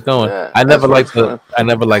 That's where it's going. Yeah, I never liked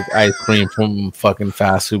ice cream from fucking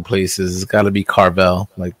fast food places. It's got to be Carvel,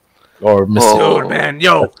 or Mr. Dude, man,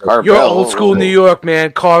 Carvel. You're old school New York,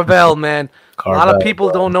 man. Carvel, man. Carvel. A lot of people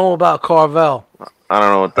don't know about Carvel. I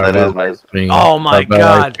don't know what that is, man. Oh my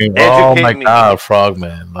god! Oh my god,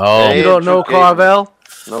 Frogman! Oh, you don't know Carvel?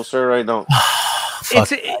 No, sir, I don't.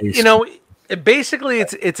 Basically,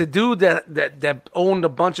 it's a dude that owned a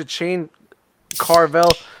bunch of chain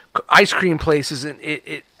Carvel ice cream places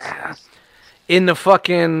in the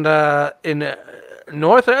fucking in the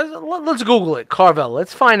north. Let's Google it, Carvel.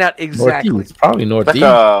 Let's find out exactly. Northeast, probably northeast.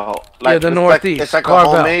 The northeast. It's like a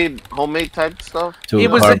homemade type stuff. It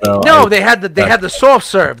was they had the soft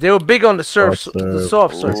serve. They were big on the soft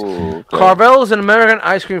serve. Okay. Carvel is an American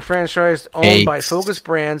ice cream franchise owned by Focus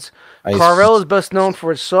Brands. Carvel is best known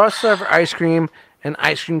for its soft serve ice cream and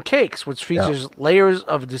ice cream cakes, which features layers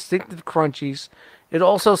of distinctive crunchies. It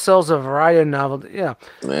also sells a variety of novelty. Yeah.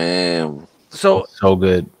 Damn. So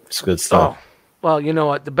good. It's good stuff. Oh, well, you know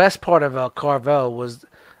what? The best part of Carvel was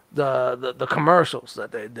the commercials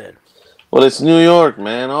that they did. Well, it's New York,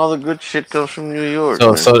 man. All the good shit comes from New York.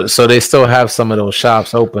 So they still have some of those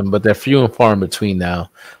shops open, but they're few and far in between now.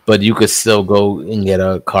 But you could still go and get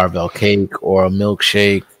a Carvel cake or a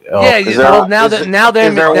milkshake. Now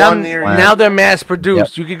they're mass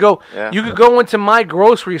produced. Yep. You could go into my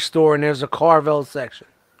grocery store and there's a Carvel section.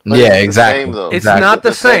 But exactly. It's not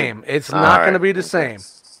the same. It's not going to be the same.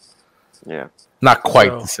 Yeah. Not quite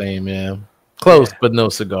the same, yeah. Close, but no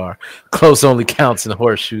cigar. Close only counts in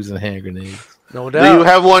horseshoes and hand grenades. No doubt. Do you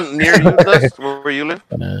have one near you, Dust, where you live?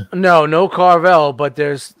 No Carvel, but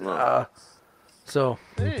there's so.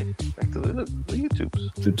 Hey, back to the YouTube.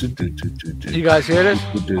 You guys hear this?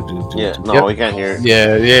 Yeah, no, we can't hear it.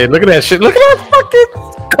 Yeah. Look at that shit. Look at that fucking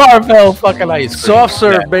Carvel fucking ice cream. Soft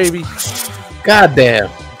serve, baby. God damn.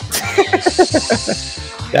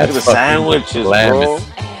 That's the sandwiches, bro.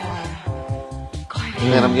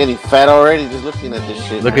 Man, I'm getting fat already just looking at this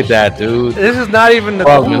shit. Look at that, dude. This is not even the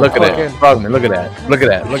Frogman, look at that. Frogman, look at that. Look at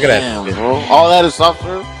that. Look at that. Bro. All that is soft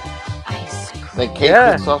serve? Like cake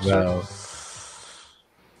and soft serve?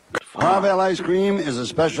 Carvel ice cream is a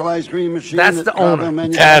special ice cream machine. That's the owner.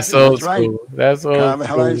 That's old school. That's old school.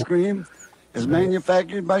 Carvel ice cream is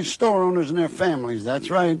manufactured by store owners and their families. That's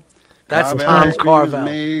right. That's Tom Carvel. Is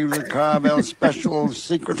made with Carvel's special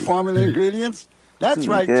secret formula ingredients. That's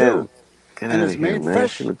right, too. And it's made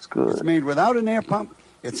fresh. It's good. It's made without an air pump.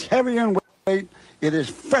 It's heavier in weight. It is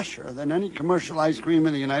fresher than any commercial ice cream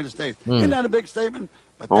in the United States. Isn't that a big statement?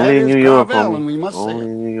 But only in New York, and we must only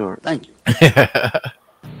in New York. Thank you.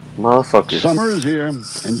 Motherfuckers. Summer is here, and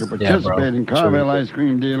your participating Carvel ice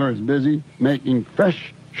cream dealer is busy making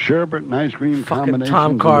fresh sherbet and ice cream combinations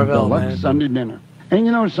Tom Carvel, for deluxe Sunday dinner. And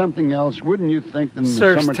you know something else? Wouldn't you think that in the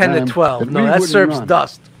serves summertime 10 to 12. that No, we that wouldn't serves run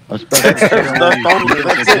dust. a special 10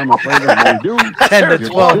 to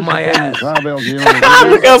 12, my ass.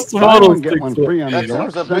 Look how small those things are. That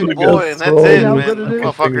serves a big boy, and that's it, man.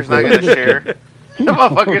 Motherfucker's not gonna share.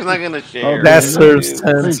 Motherfucker's not gonna share. That serves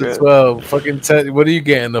 10 to 12. Fucking 10. What are you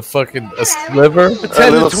getting? A sliver? 10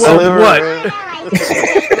 to 12 what?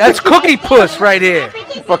 That's Cookie Puss right here.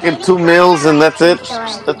 Fucking 2 meals and that's it.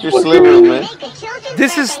 That's your sliver, man.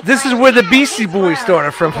 This is where the Beastie Boys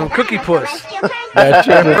started from Cookie Puss. That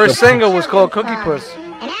shit The is first single was called Cookie Puss.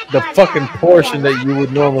 the fucking portion that you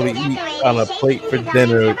would normally eat on a plate for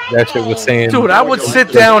dinner. That shit was saying, Dude, I would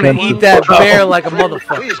sit down and eat that bear like a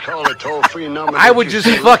motherfucker. I would just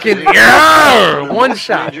fucking one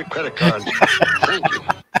shot.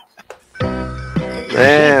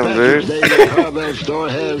 Damn, dude.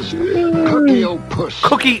 Cookie Opus.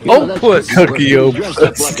 Cookie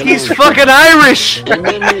Opus. He's fucking Irish.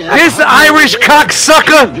 This Irish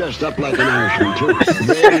cocksucker.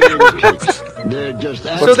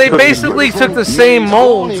 So they basically took the same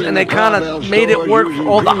molds and they kind of made it work for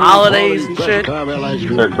all the holidays and shit.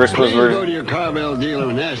 Their Christmas version.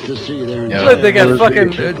 Look, they got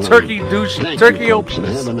fucking turkey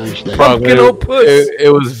Opus. Pumpkin Opus.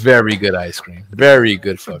 It was very good ice cream. Very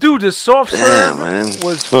good fucking. Dude, the soft serve man.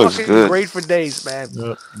 was fucking good. great for days, man.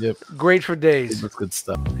 Yep. Great for days. That's good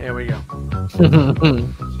stuff. Here we go.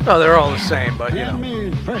 No, they're all the same, but you know.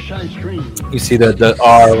 You see the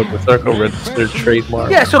R with the circle registered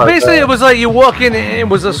trademark. Yeah, so basically it was like you walk in, and it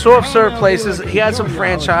was a soft serve places. He had some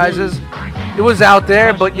franchises. It was out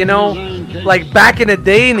there, but you know, like back in the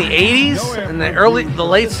day in the 80s and the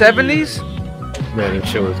late 70s, Man, that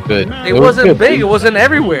shit was good. it wasn't good, big. dude. It wasn't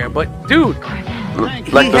everywhere, but dude, Like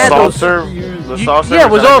the had soft those- serve. The soft serve. yeah,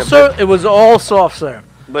 it was is all like a it was all soft serve.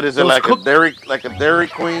 But is it those like cook- a Dairy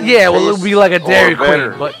Queen? Yeah, well, it would be like a taste Dairy or better?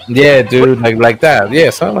 Queen, but Yeah, dude, like that. Yeah,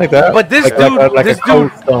 something like that. But this like, dude- like this a dude-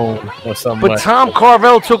 Cold Stone or something. but like Tom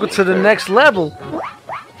Carvel took it to the next level.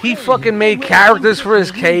 He fucking made characters for his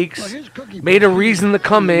cakes, made a reason to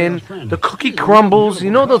come in. The cookie crumbles, you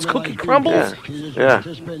know those cookie crumbles? Yeah.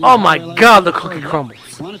 Oh my god, the cookie crumbles.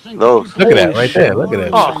 Those. Look at that right there. Look at that.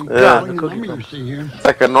 Oh Yeah. god, the cookie crumbles. It's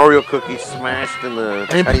like an Oreo cookie smashed in the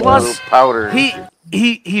And tiny plus, little powder.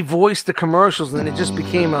 he voiced the commercials, and it just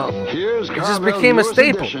became a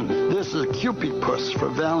staple. This is Cupid Puss for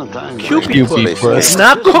Valentine's Cupid Cupid Puss. Puss. It's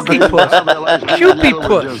not Cookie Puss. Cupid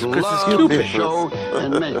Puss, because it's Cupid.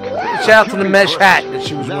 Shout out to the mesh hat that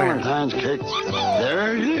she was wearing. Valentine's cake.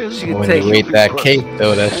 There it is. She could When take you it. ate that cake,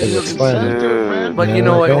 though, that shit was fun. But you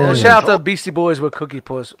know what? Shout out to Beastie Boys with Cookie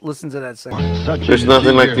Puss. Listen to that song. There's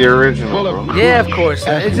nothing like the original, bro. Yeah, of course.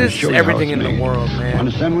 It's just everything in the world, man.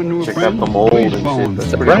 Check out the mold and shit.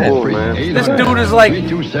 That's pretty cool, man. This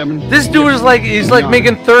dude is like he's like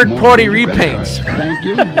making third-party repaints. Thank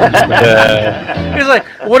you. He's like,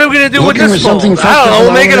 what are we gonna do with Looking this for something mold? I don't know.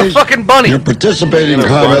 We'll make it a holidays? fucking bunny. You're participating in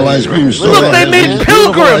Carvel Ice Cream Store. Look, they made Has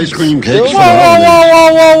pilgrims. Ice cream Whoa, cakes for whoa,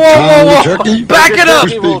 holidays. whoa! Turkey? Back it up.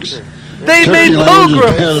 Who speaks? They Turkey made Lounge in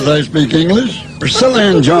pilgrims. Paradise speak English? Priscilla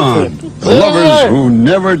and John, the lovers who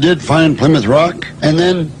never did find Plymouth Rock. And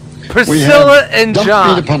then we Priscilla have and Dumpy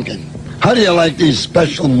John. the Pumpkin. How do you like these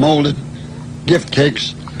special molded gift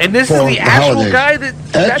cakes And this is for the the actual holidays? guy that.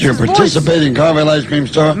 At That's your his voice. participating Carvel Ice Cream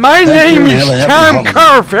Store? My Thank you name and is have a happy Tom holiday.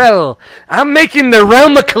 Carvel. I'm making the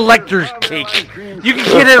Realma Collector's Cake. You can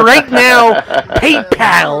get it right now.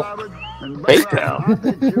 PayPal.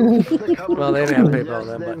 PayPal. Well, they didn't have PayPal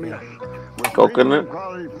then, but yeah. Coconut.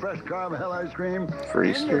 Fresh Carvel Ice Cream. For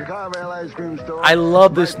Easter. Carvel Ice Cream Store. I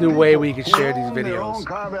love this new way we can share these videos.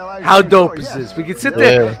 How dope is this? We can sit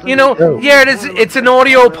there, you know, yeah, it's an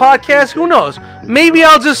audio podcast. Who knows? Maybe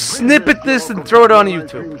I'll just snippet this and throw it on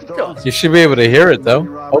YouTube. You should be able to hear it, though.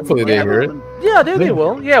 Hopefully they hear it. Yeah, they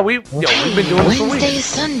will. Yeah, we've been doing this for Wednesday weeks. is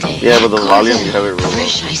Sunday. Yeah, but the volume, you have it real low.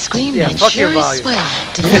 Fresh ice cream Yeah, that fuck sure your is volume. swell.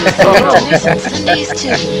 Delicious Sundays and Sundays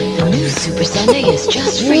too. The new Super Sunday is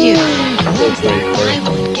just for you. On Wednesday, buy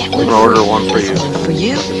one, get one. We're gonna order one for you. One for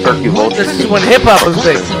you. Turkey and one vulture. for This is me. when hip-hop was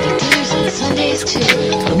big. Sunday dinners and Sundays too.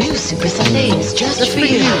 The new Super Sunday is just for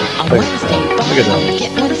you. On Wednesday, buy Look at one, that.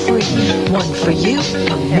 get one free. One for you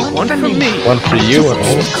and One for for me. me. One for you and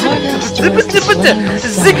one. Zippa, zippa,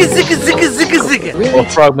 zigga, zigga, zigga, zigga, zigga. Well,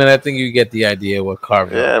 Frogman, I think you get the idea what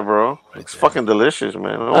Carvel. Yeah, bro. It's fucking delicious,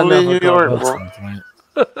 man. I Only in never New York, got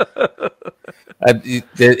bro.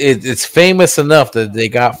 It's famous enough that they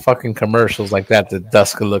got fucking commercials like that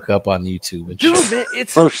Dust could look up on YouTube. And Dude, shit. man,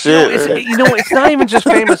 it's Oh, shit. it's not even just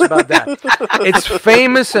famous about that. It's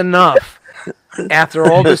famous enough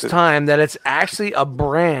after all this time that it's actually a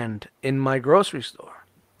brand in my grocery store.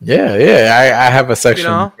 Yeah. I have a section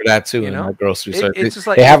for that too in my grocery store. It's just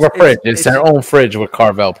like they have a fridge. It's their own fridge with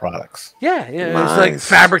Carvel products. Yeah. Nice. It's like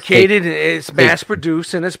fabricated, it's mass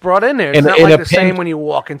produced, and it's brought in there. It's not like the same when you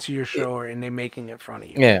walk into your store and they're making it in front of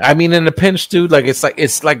you. Yeah, I mean, in the pinch, dude, like it's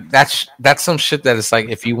like that's some shit that it's like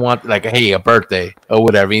if you want like hey a birthday or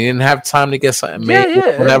whatever, you didn't have time to get something made,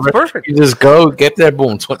 whatever. It's perfect. You just go get there,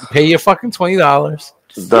 boom, pay your fucking $20.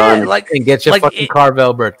 Done. Yeah, and get your fucking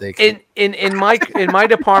Carvel birthday cake. In my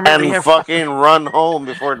department, and we have fucking run home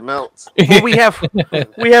before it melts. Well, we have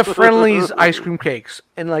Friendly's ice cream cakes,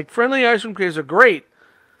 and like Friendly ice cream cakes are great,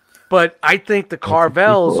 but I think the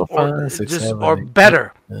Carvels are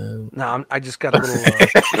better. No, I just got a little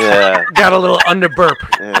got a little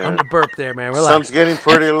underburp there, man. Relax. Sun's getting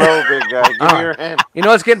pretty low, big guy. Give me your hand. You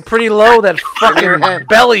know it's getting pretty low. That fucking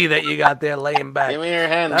belly that you got there laying back. Give me your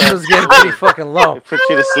hand. That was getting pretty fucking low. Put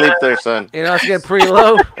you to sleep there, son. You know it's getting pretty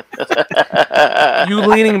low. You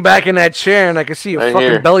leaning back in that chair, and I can see your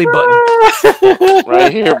fucking belly button.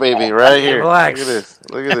 Right here, baby. Right here. Relax. Look at this.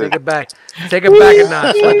 Look at this. Take it back. Take it back a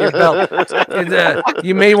notch like your belt. And,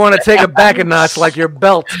 you may want to take it back a notch like your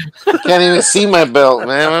belt. You can't even see my belt,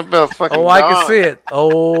 man. My belt's fucking I can see it.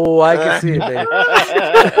 I can see it,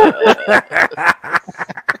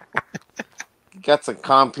 baby. Got some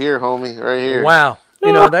comp here, homie. Right here. Wow.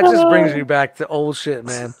 You know, that just brings me back to old shit,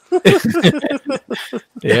 man.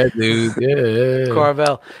 Yeah, dude. Yeah.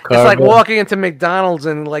 Carvel. It's like walking into McDonald's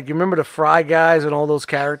and, like, you remember the Fry Guys and all those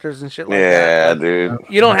characters and shit like that? Yeah, dude.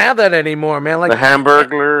 You don't have that anymore, man. Like the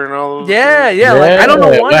Hamburglar and all those Yeah. Like, I don't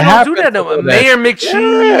know why they don't do that no more. Mayor McCheese.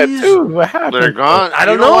 Yeah, dude. What happened? They're gone. I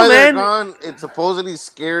don't know, why man. They're gone? It supposedly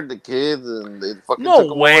scared the kids and they fucking No took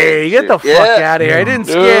them way. away. Get the fuck out of here. It didn't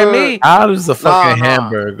scare me. How does the fucking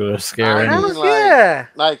Hamburglar scare me?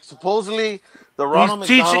 Like supposedly the Ronald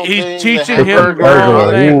He's McDonald teaching thing, him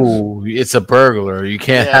burglar. Ooh, it's a burglar. You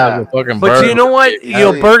can't have a fucking burglar. But you know what?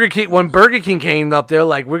 Burger King. When Burger King came up, they're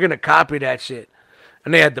like, we're gonna copy that shit,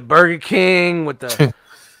 and they had the Burger King with the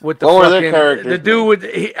what were their characters? The dude with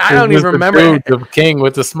I don't even remember. The king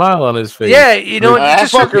with the smile on his face. Yeah, you know, it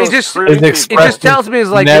just tells me it's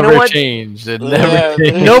like never you know what? Changed. It never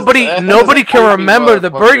changed. Nobody can remember the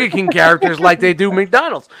Burger King characters like they do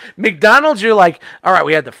McDonald's. McDonald's, you're like, all right,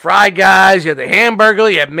 we had the Fry Guys, you had the Hamburger,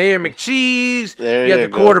 you had Mayor McCheese, you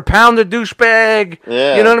had the Quarter Pounder douchebag.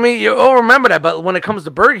 Yeah. You know what I mean? You all remember that, but when it comes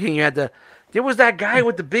to Burger King, there was that guy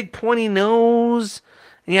with the big pointy nose.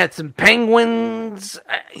 You had some penguins.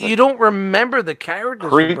 You don't remember the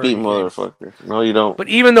characters. Creepy motherfucker. No, you don't. But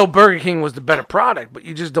even though Burger King was the better product, but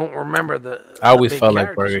you just don't remember the. I always felt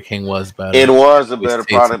like Burger King was better. It was a better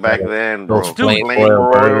product back then, bro. Those flame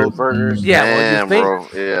broiled burgers. Yeah, damn, well,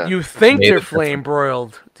 you think they're flame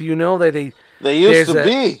broiled. Do you know that they used to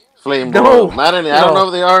be flame broiled? I don't know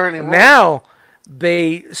if they are anymore. Now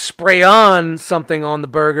they spray on something on the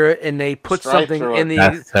burger and they put something in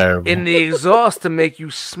the exhaust to make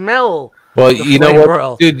you smell. Well, you know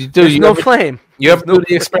what, dude? There's no flame. You ever do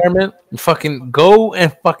the experiment? Fucking go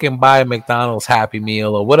and fucking buy a McDonald's Happy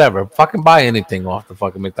Meal or whatever. Fucking buy anything off the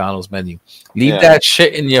fucking McDonald's menu. Leave that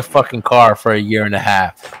shit in your fucking car for a year and a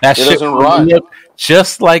half. That shit doesn't rot.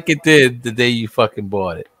 Just like it did the day you fucking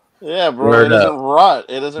bought it. Yeah, bro. It doesn't rot.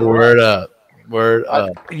 It doesn't rot. Word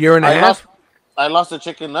up. Year and a half. I lost a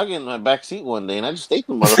chicken nugget in my back seat one day, and I just ate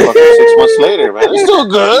the motherfucker 6 months later, man. It's still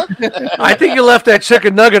good. I think you left that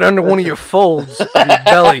chicken nugget under one of your folds of your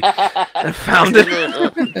belly and found it.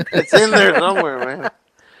 It's in there somewhere, man.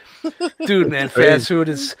 Dude, man, fast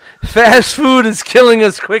food is killing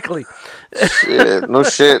us quickly. Shit, no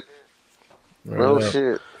shit. No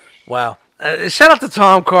shit. Wow. Shout out to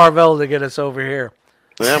Tom Carvel to get us over here.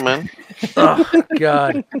 Yeah, man. Oh,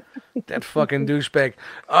 God. That fucking douchebag.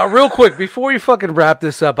 Real quick, before you fucking wrap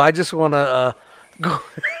this up, I just want to go.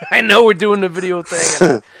 I know we're doing the video thing,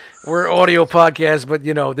 and we're audio podcast, but,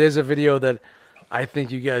 you know, there's a video that I think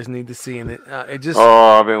you guys need to see. And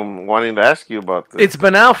I've been wanting to ask you about this. It's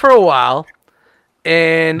been out for a while,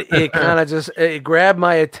 and it kind of it grabbed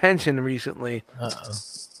my attention recently.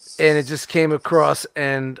 And it just came across,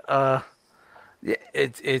 and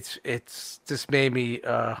it's just made me...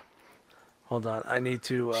 hold on, I need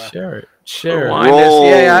to share it. Roll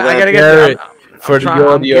this. Yeah, I gotta get it for the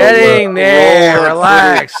audio. I'm getting there.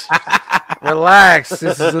 Relax, relax.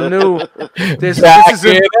 This is a new. This is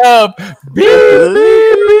up.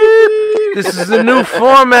 This is a new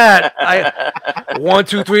format. 1,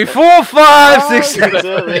 2, 3, 4, 5, 6,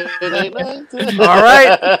 7, 8, 9, 10. All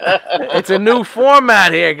right, it's a new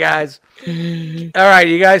format here, guys. All right,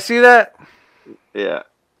 you guys see that? Yeah.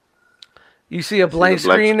 You see a blank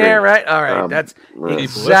screen there, right? All right, that's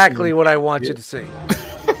exactly what I want you to see.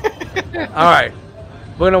 All right,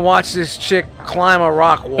 We're gonna watch this chick climb a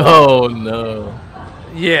rock wall. Oh no.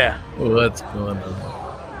 Yeah. What's going on?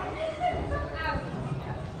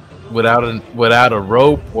 Without a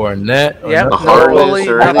rope or a net? Or Yep. A harness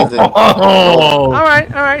or anything. Oh. All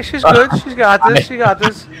right. She's good. She's got this. She got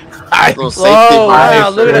this. Little safety Oh wow!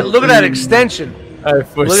 harness Look or at that extension. I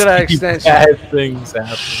Look at that extension. Bad things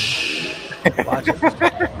happen. Watch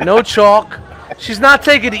it. No chalk. She's not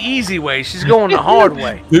taking the easy way. She's going the hard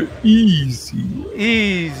way. The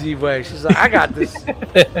easy way. She's like, I got this.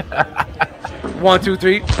 1, 2,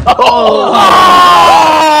 3. Oh!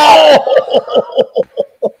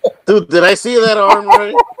 Dude, did I see that arm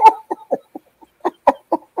right?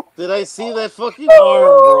 Did I see that fucking arm,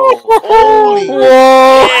 bro? Holy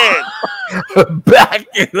shit! Back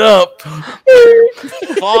it up.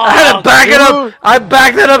 I had to back it up. I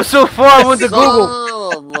backed it up so far I went to Google.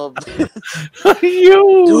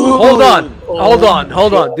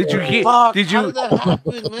 Hold on. Did you hear? Did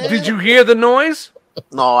you hear the noise?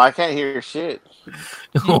 No, I can't hear shit.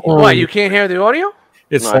 What? You can't hear the audio?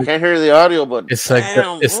 I can't hear the audio, but it's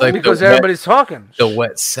like because everybody's talking. The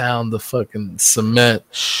wet sound, the fucking cement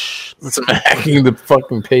smacking the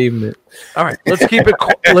fucking pavement. All right, let's keep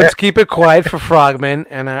it quiet for Frogman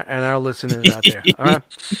and our listeners out there. All right,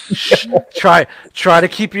 try to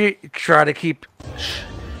keep.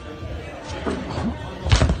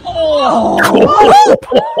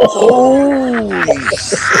 Holy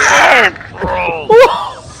shit, bro!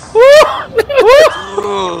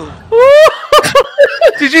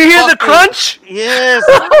 Did you hear the crunch? Yes,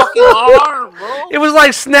 fucking arm, bro. It was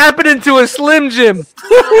like snapping into a Slim Jim.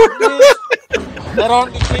 That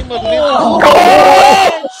arm became a limp.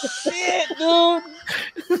 Oh, shit, dude.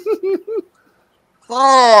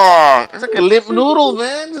 Oh, it's like a limp noodle,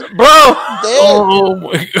 man. Bro. Oh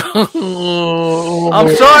my god.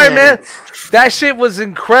 I'm sorry, man. That shit was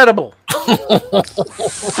incredible.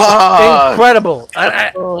 Incredible.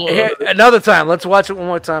 Another time. Let's watch it one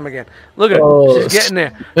more time again. Look at her. She's getting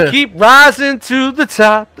there. Keep rising to the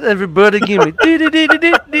top. Everybody give me.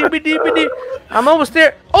 I'm almost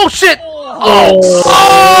there. Oh, shit. Oh!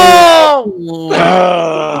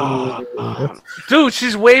 Dude,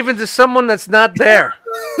 she's waving to someone that's not there.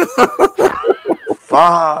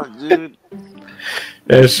 Fuck, dude.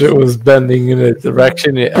 That shit was bending in a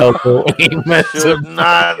direction your elbow ain't meant to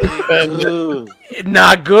not bend.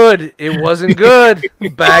 Not good. It wasn't good.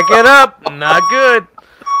 Back it up. Not good.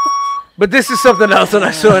 But this is something else that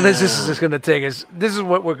I saw, and this is just going to take us. This is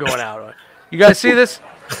what we're going out on. You guys see this?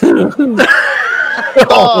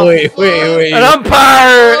 Oh, wait. An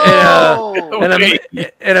umpire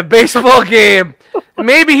in a baseball game.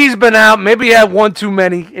 Maybe he's been out. Maybe he had one too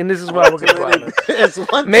many, and this is why we're going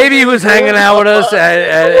to Maybe he was hanging out with us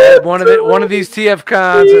at one of these TF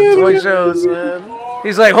cons and toy shows.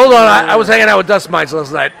 He's like, hold on, I was hanging out with Dust Mites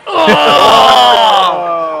last night.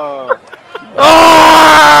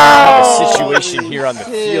 A situation here on the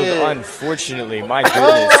field, unfortunately. My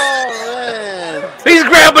goodness. He's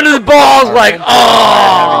grabbing his balls like,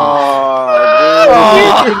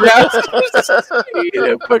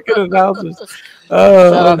 fucking announcers.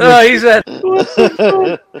 He said,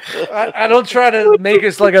 I don't try to make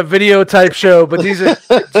us like a video type show, but these are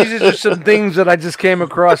just some things that I just came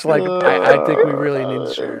across. Like, I think we really need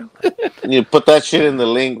to share. You put that shit in the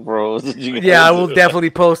link, bro. Yeah, I will definitely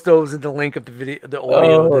post those in the link of the video, the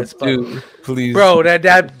audio. Oh, of this, dude, please, bro.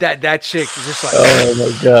 That chick is just like, oh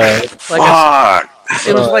my god, fuck.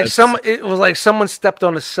 It was like someone stepped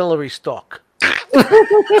on a celery stalk.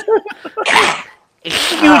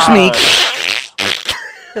 Excuse me.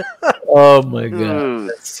 Oh my god,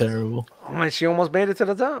 that's terrible. Oh man, she almost made it to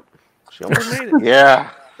the top. She almost made it. Yeah.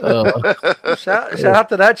 Shout out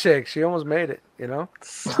to that chick. She almost made it. You know.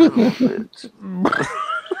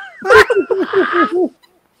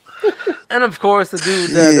 And of course, the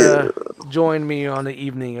dude that joined me on the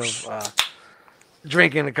evening of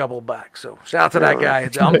drinking a couple back. So shout out to that guy.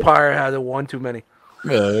 The umpire had a one too many.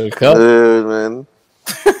 Dude, man.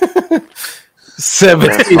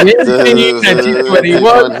 17, 19,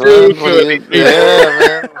 21, 22. Yeah,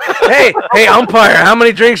 man. Hey, umpire, how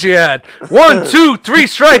many drinks you had? 1, 2, 3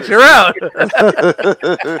 strikes, you're out.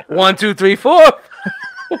 1, 2, 3, 4.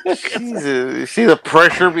 Jesus, you see the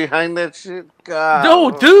pressure behind that shit? God. No,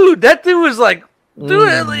 dude, that dude was like,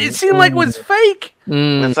 it seemed like it was fake.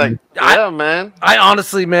 It's like, yeah, man. I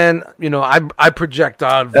honestly, man, I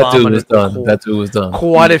projectile That dude was vomited. done. That dude was done.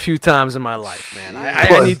 Quite a few times in my life, man.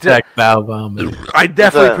 I need to. Projectile vomit. I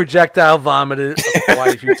definitely projectile vomited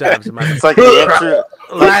quite a few times in my life. It's like the extra.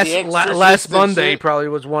 Last Monday probably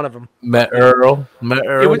was one of them. Met Earl.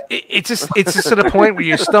 It's just to the point where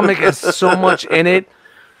your stomach has so much in it.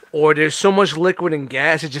 or there's so much liquid and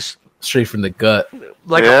gas, it just straight from the gut,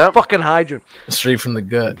 like a fucking hydrant. Straight from the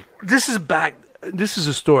gut. This is back. This is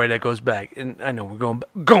a story that goes back, and I know we're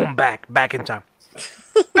going back in time.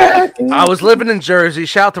 I was living in Jersey.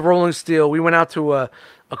 Shout out to Rolling Steel. We went out to a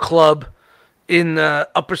club in the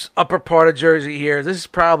upper part of Jersey here. This is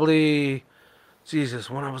probably, Jesus,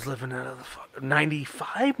 when I was living at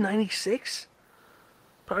 95, 96?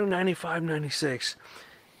 Probably 95, 96.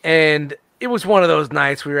 And it was one of those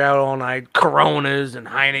nights we were out all night. Coronas and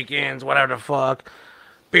Heinekens, whatever the fuck.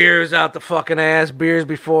 Beers out the fucking ass. Beers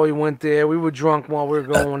before we went there. We were drunk while we were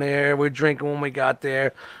going there. We were drinking when we got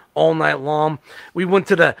there. All night long. We went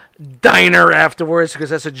to the diner afterwards because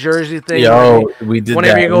that's a Jersey thing. Yo, we did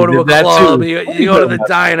Whenever that. you go to a club, you go to the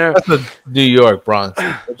diner. That's a New York, Bronx.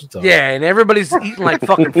 Yeah, and everybody's eating like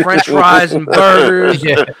fucking French fries and burgers,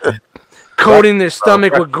 coating their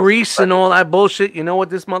stomach with grease and all that bullshit. You know what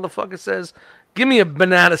this motherfucker says? Give me a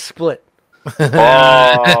banana split.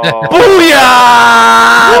 Booyah!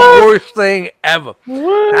 Worst thing ever.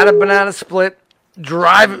 Had a banana split.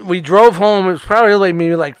 We drove home. It was probably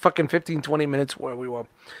maybe like fucking 15, 20 minutes where we were.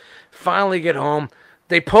 Finally get home.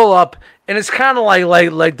 They pull up, and it's kind of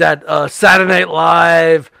like that Saturday Night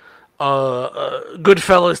Live,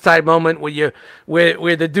 Goodfellas type moment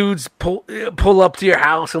where the dudes pull up to your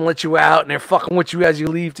house and let you out, and they're fucking with you as you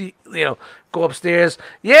leave to go upstairs.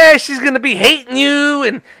 Yeah, she's gonna be hating you,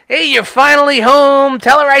 and hey, you're finally home.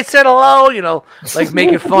 Tell her I said hello. Like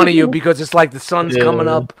making fun of you because it's like the sun's coming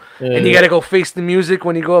up, and you got to go face the music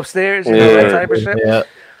when you go upstairs. That type of shit. Yeah,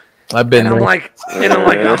 I've been. And I'm like,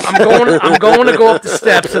 I'm going to go up the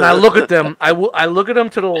steps, and I look at them. I look at them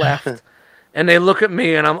to the left, and they look at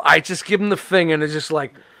me, and I just give them the finger, and it's just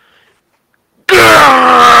like,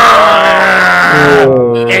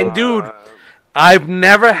 and dude. I've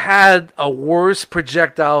never had a worse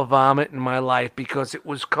projectile vomit in my life because it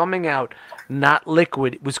was coming out not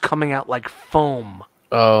liquid. It was coming out like foam.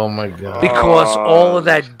 Oh, my God. Because all of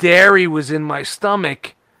that dairy was in my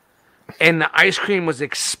stomach and the ice cream was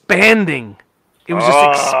expanding. It was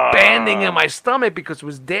just expanding in my stomach because it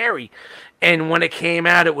was dairy. And when it came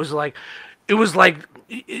out, it was like,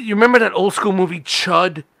 you remember that old school movie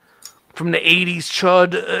Chud? From the 80s,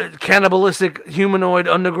 Chud, cannibalistic humanoid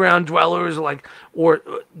underground dwellers, or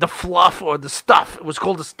the fluff or the stuff. It was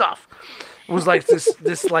called the stuff. It was like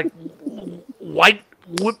this like white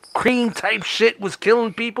whipped cream type shit was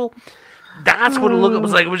killing people. That's what it looked. It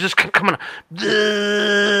was like it was just coming.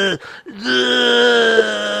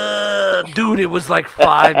 Dude, it was like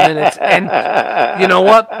 5 minutes, and you know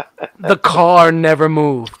what? The car never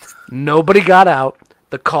moved. Nobody got out.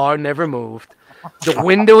 The car never moved. The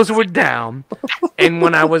windows were down, and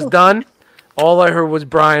when I was done, all I heard was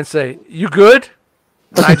Brian say, "You good?"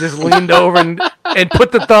 And I just leaned over and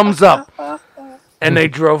put the thumbs up, and they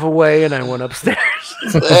drove away, and I went upstairs.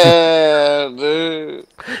 Dude.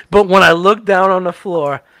 But when I looked down on the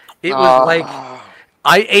floor, it was like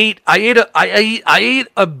I ate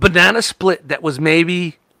a banana split that was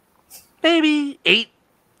maybe 8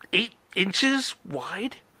 inches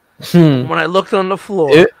wide. When I looked on the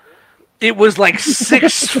floor. It was like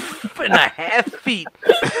 6.5 feet,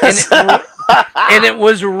 and it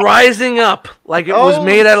was rising up like it was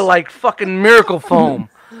made out of like fucking miracle foam.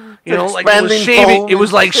 Like it was shaving. It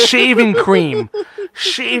was like shaving cream.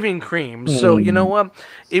 So you know what?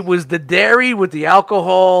 It was the dairy with the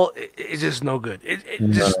alcohol. It's just no good.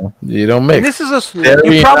 You don't mix. This is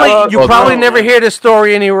you probably never hear this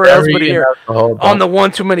story anywhere else but here on the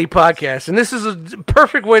One Too Many podcast. And this is a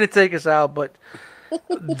perfect way to take us out, but.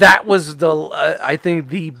 That was I think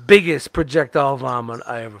the biggest projectile vomit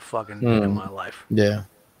I ever fucking did in my life. Yeah.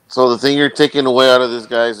 So the thing you're taking away out of this,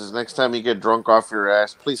 guys, is next time you get drunk off your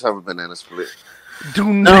ass, please have a banana split.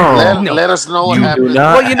 Let us know what happened.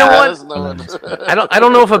 Well, you know what? I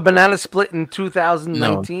don't know if a banana split in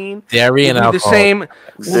 2019 dairy and alcohol would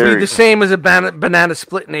be the same as a banana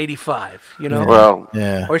split in 85. Well,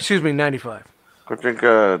 yeah. Or excuse me, 95. I think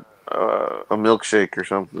a milkshake or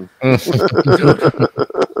something.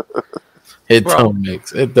 It don't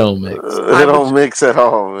mix. It don't mix at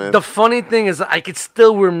all, man. The funny thing is, I could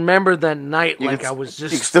still remember that night I was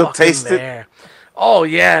just. You can still taste there. Oh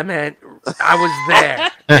yeah, man! I was there.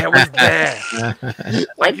 I was there.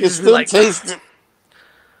 I can still taste it,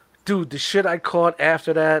 dude. The shit I caught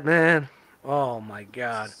after that, man. Oh my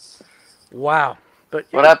god! Wow. But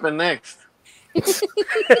what happened next?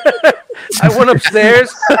 I went upstairs,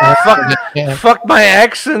 fucked my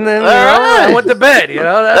ex, and then I went to bed.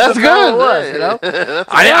 That's good. It was,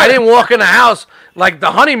 I didn't walk in the house. like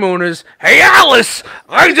the honeymooners. Hey, Alice,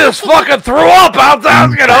 I just fucking threw up out there.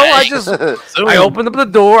 You know, I opened up the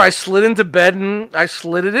door, I slid into bed, and I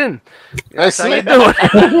slid it in. That's how you do it.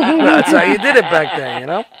 That's how you did it back then, you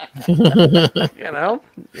know. You know.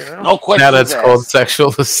 No question. Now that's called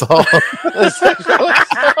sexual assault.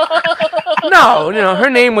 No, you know, her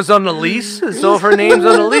name was on the lease, so if her name's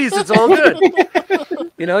on the lease, it's all good.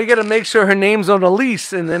 You know, you got to make sure her name's on the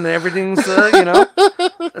lease, and then everything's, you know,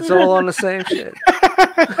 it's all on the same shit.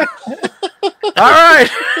 All right.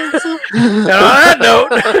 And on that note,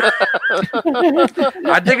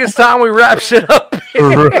 I think it's time we wrap shit up.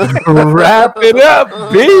 Wrap it up,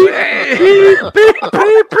 beep.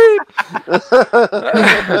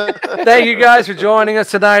 Thank you guys for joining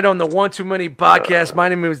us tonight on the One Too Many podcast. My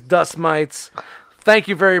name is Dust Mites. Thank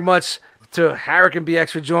you very much to Hurricane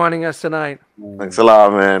BX for joining us tonight. Thanks a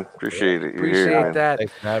lot, man. Appreciate it. Appreciate that.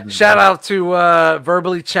 Shout out to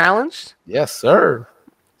Verbally Challenged. Yes, sir.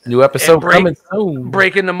 New episode coming soon.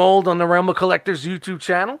 Breaking the Mold on the Realm of Collectors YouTube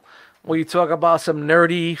channel, where you talk about some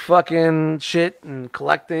nerdy fucking shit and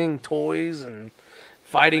collecting toys and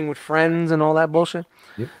fighting with friends and all that bullshit.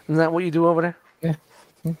 Yep. Isn't that what you do over there? Yeah.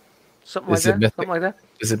 Something like that? Mythic? Something like that?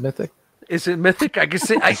 Is it mythic? Is it mythic? I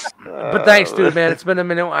guess but thanks, dude, man. It's been a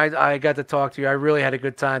minute. I got to talk to you. I really had a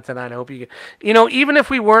good time tonight. I hope you know, even if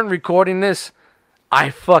we weren't recording this, I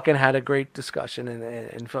fucking had a great discussion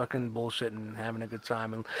and fucking bullshit and having a good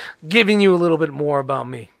time and giving you a little bit more about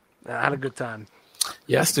me. I had a good time.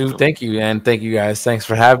 Yes, dude. Thank you. And thank you guys. Thanks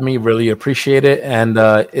for having me. Really appreciate it. And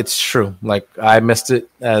it's true. Like, I missed it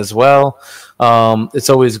as well. It's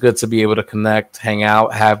always good to be able to connect, hang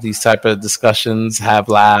out, have these type of discussions, have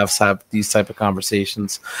laughs, have these type of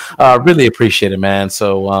conversations. Really appreciate it, man.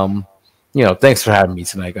 So, you know, thanks for having me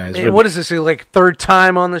tonight, guys. Really. What is this, like third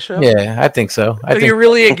time on the show? Yeah, I think so. Are you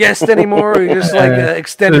really a guest anymore, or you're just like an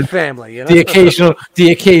extended family? You know? The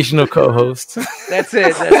occasional co-host. That's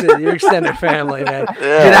it. Your extended family, man.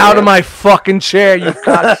 Yeah, get out of my fucking chair, you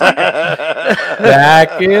cocksucker.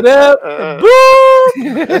 Back it up.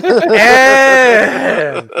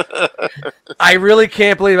 And I really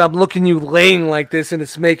can't believe I'm looking you laying like this, and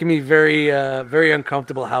it's making me very, very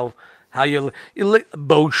uncomfortable. How you look,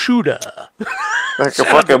 Boshuda. Like a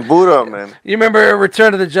fucking Buddha, man. You remember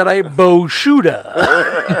Return of the Jedi? Boshuda.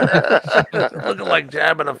 Looking like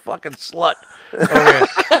jabbing a fucking slut. Okay.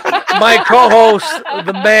 My co-host,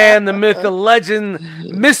 the man, the myth, the legend,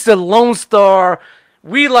 Mr. Lone Star.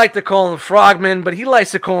 We like to call him Frogman, but he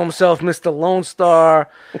likes to call himself Mr. Lone Star.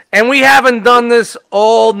 And we haven't done this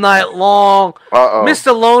all night long. Uh-oh.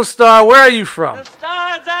 Mr. Lone Star, where are you from?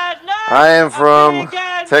 I am from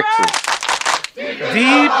Texas. Deep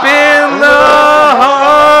in the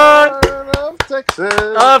heart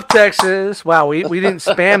of Texas. Wow, we didn't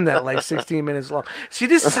spam that like 16 minutes long. See,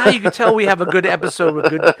 this is how you can tell we have a good episode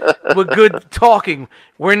with good talking.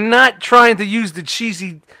 We're not trying to use the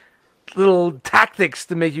cheesy little tactics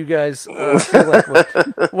to make you guys feel like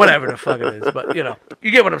whatever the fuck it is. But you know,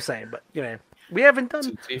 you get what I'm saying. But you know, we haven't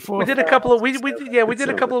done. We did a couple of we did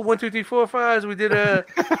a couple of 1, 2, 3, 4, 5s. We did a.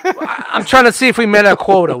 I'm trying to see if we met our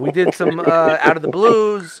quota. We did some Out of the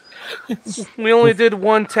Blues. We only did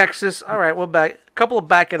one Texas. All right, we're back. A couple of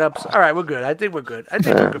back it ups. All right, we're good. I think we're good. I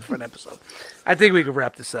think we're good for an episode. I think we can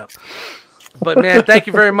wrap this up. But man, thank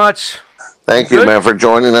you very much. Thank you, man, for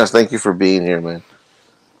joining us. Thank you for being here, man.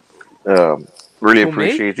 Really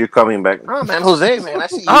appreciate you coming back. Oh man, Jose, man, I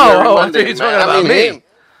see you. I think you're talking about me. Him.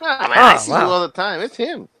 I see you all the time. It's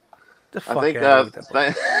him. The fuck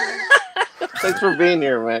thanks for being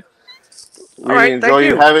here, man. Really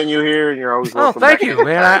enjoy having you here, and you're always welcome. Thank you,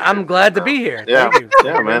 man. I'm glad to be here. Yeah, thank you.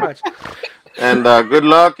 Yeah, man. Much. And good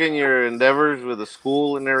luck in your endeavors with the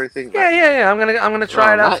school and everything. Yeah. I'm gonna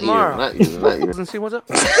try it out tomorrow. Not you. And see what's up.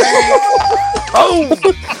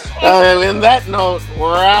 And in that note,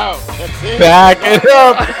 we're out. That's it. Back it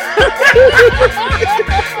up.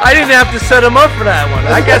 I didn't have to set him up for that one.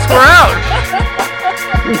 I guess we're out.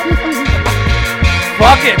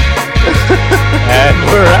 Fuck it. And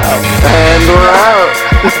we're out.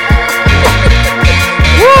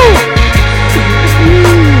 Woo!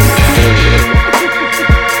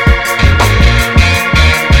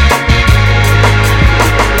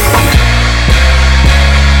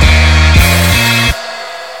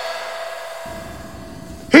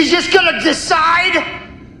 He's just gonna decide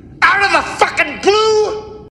out of the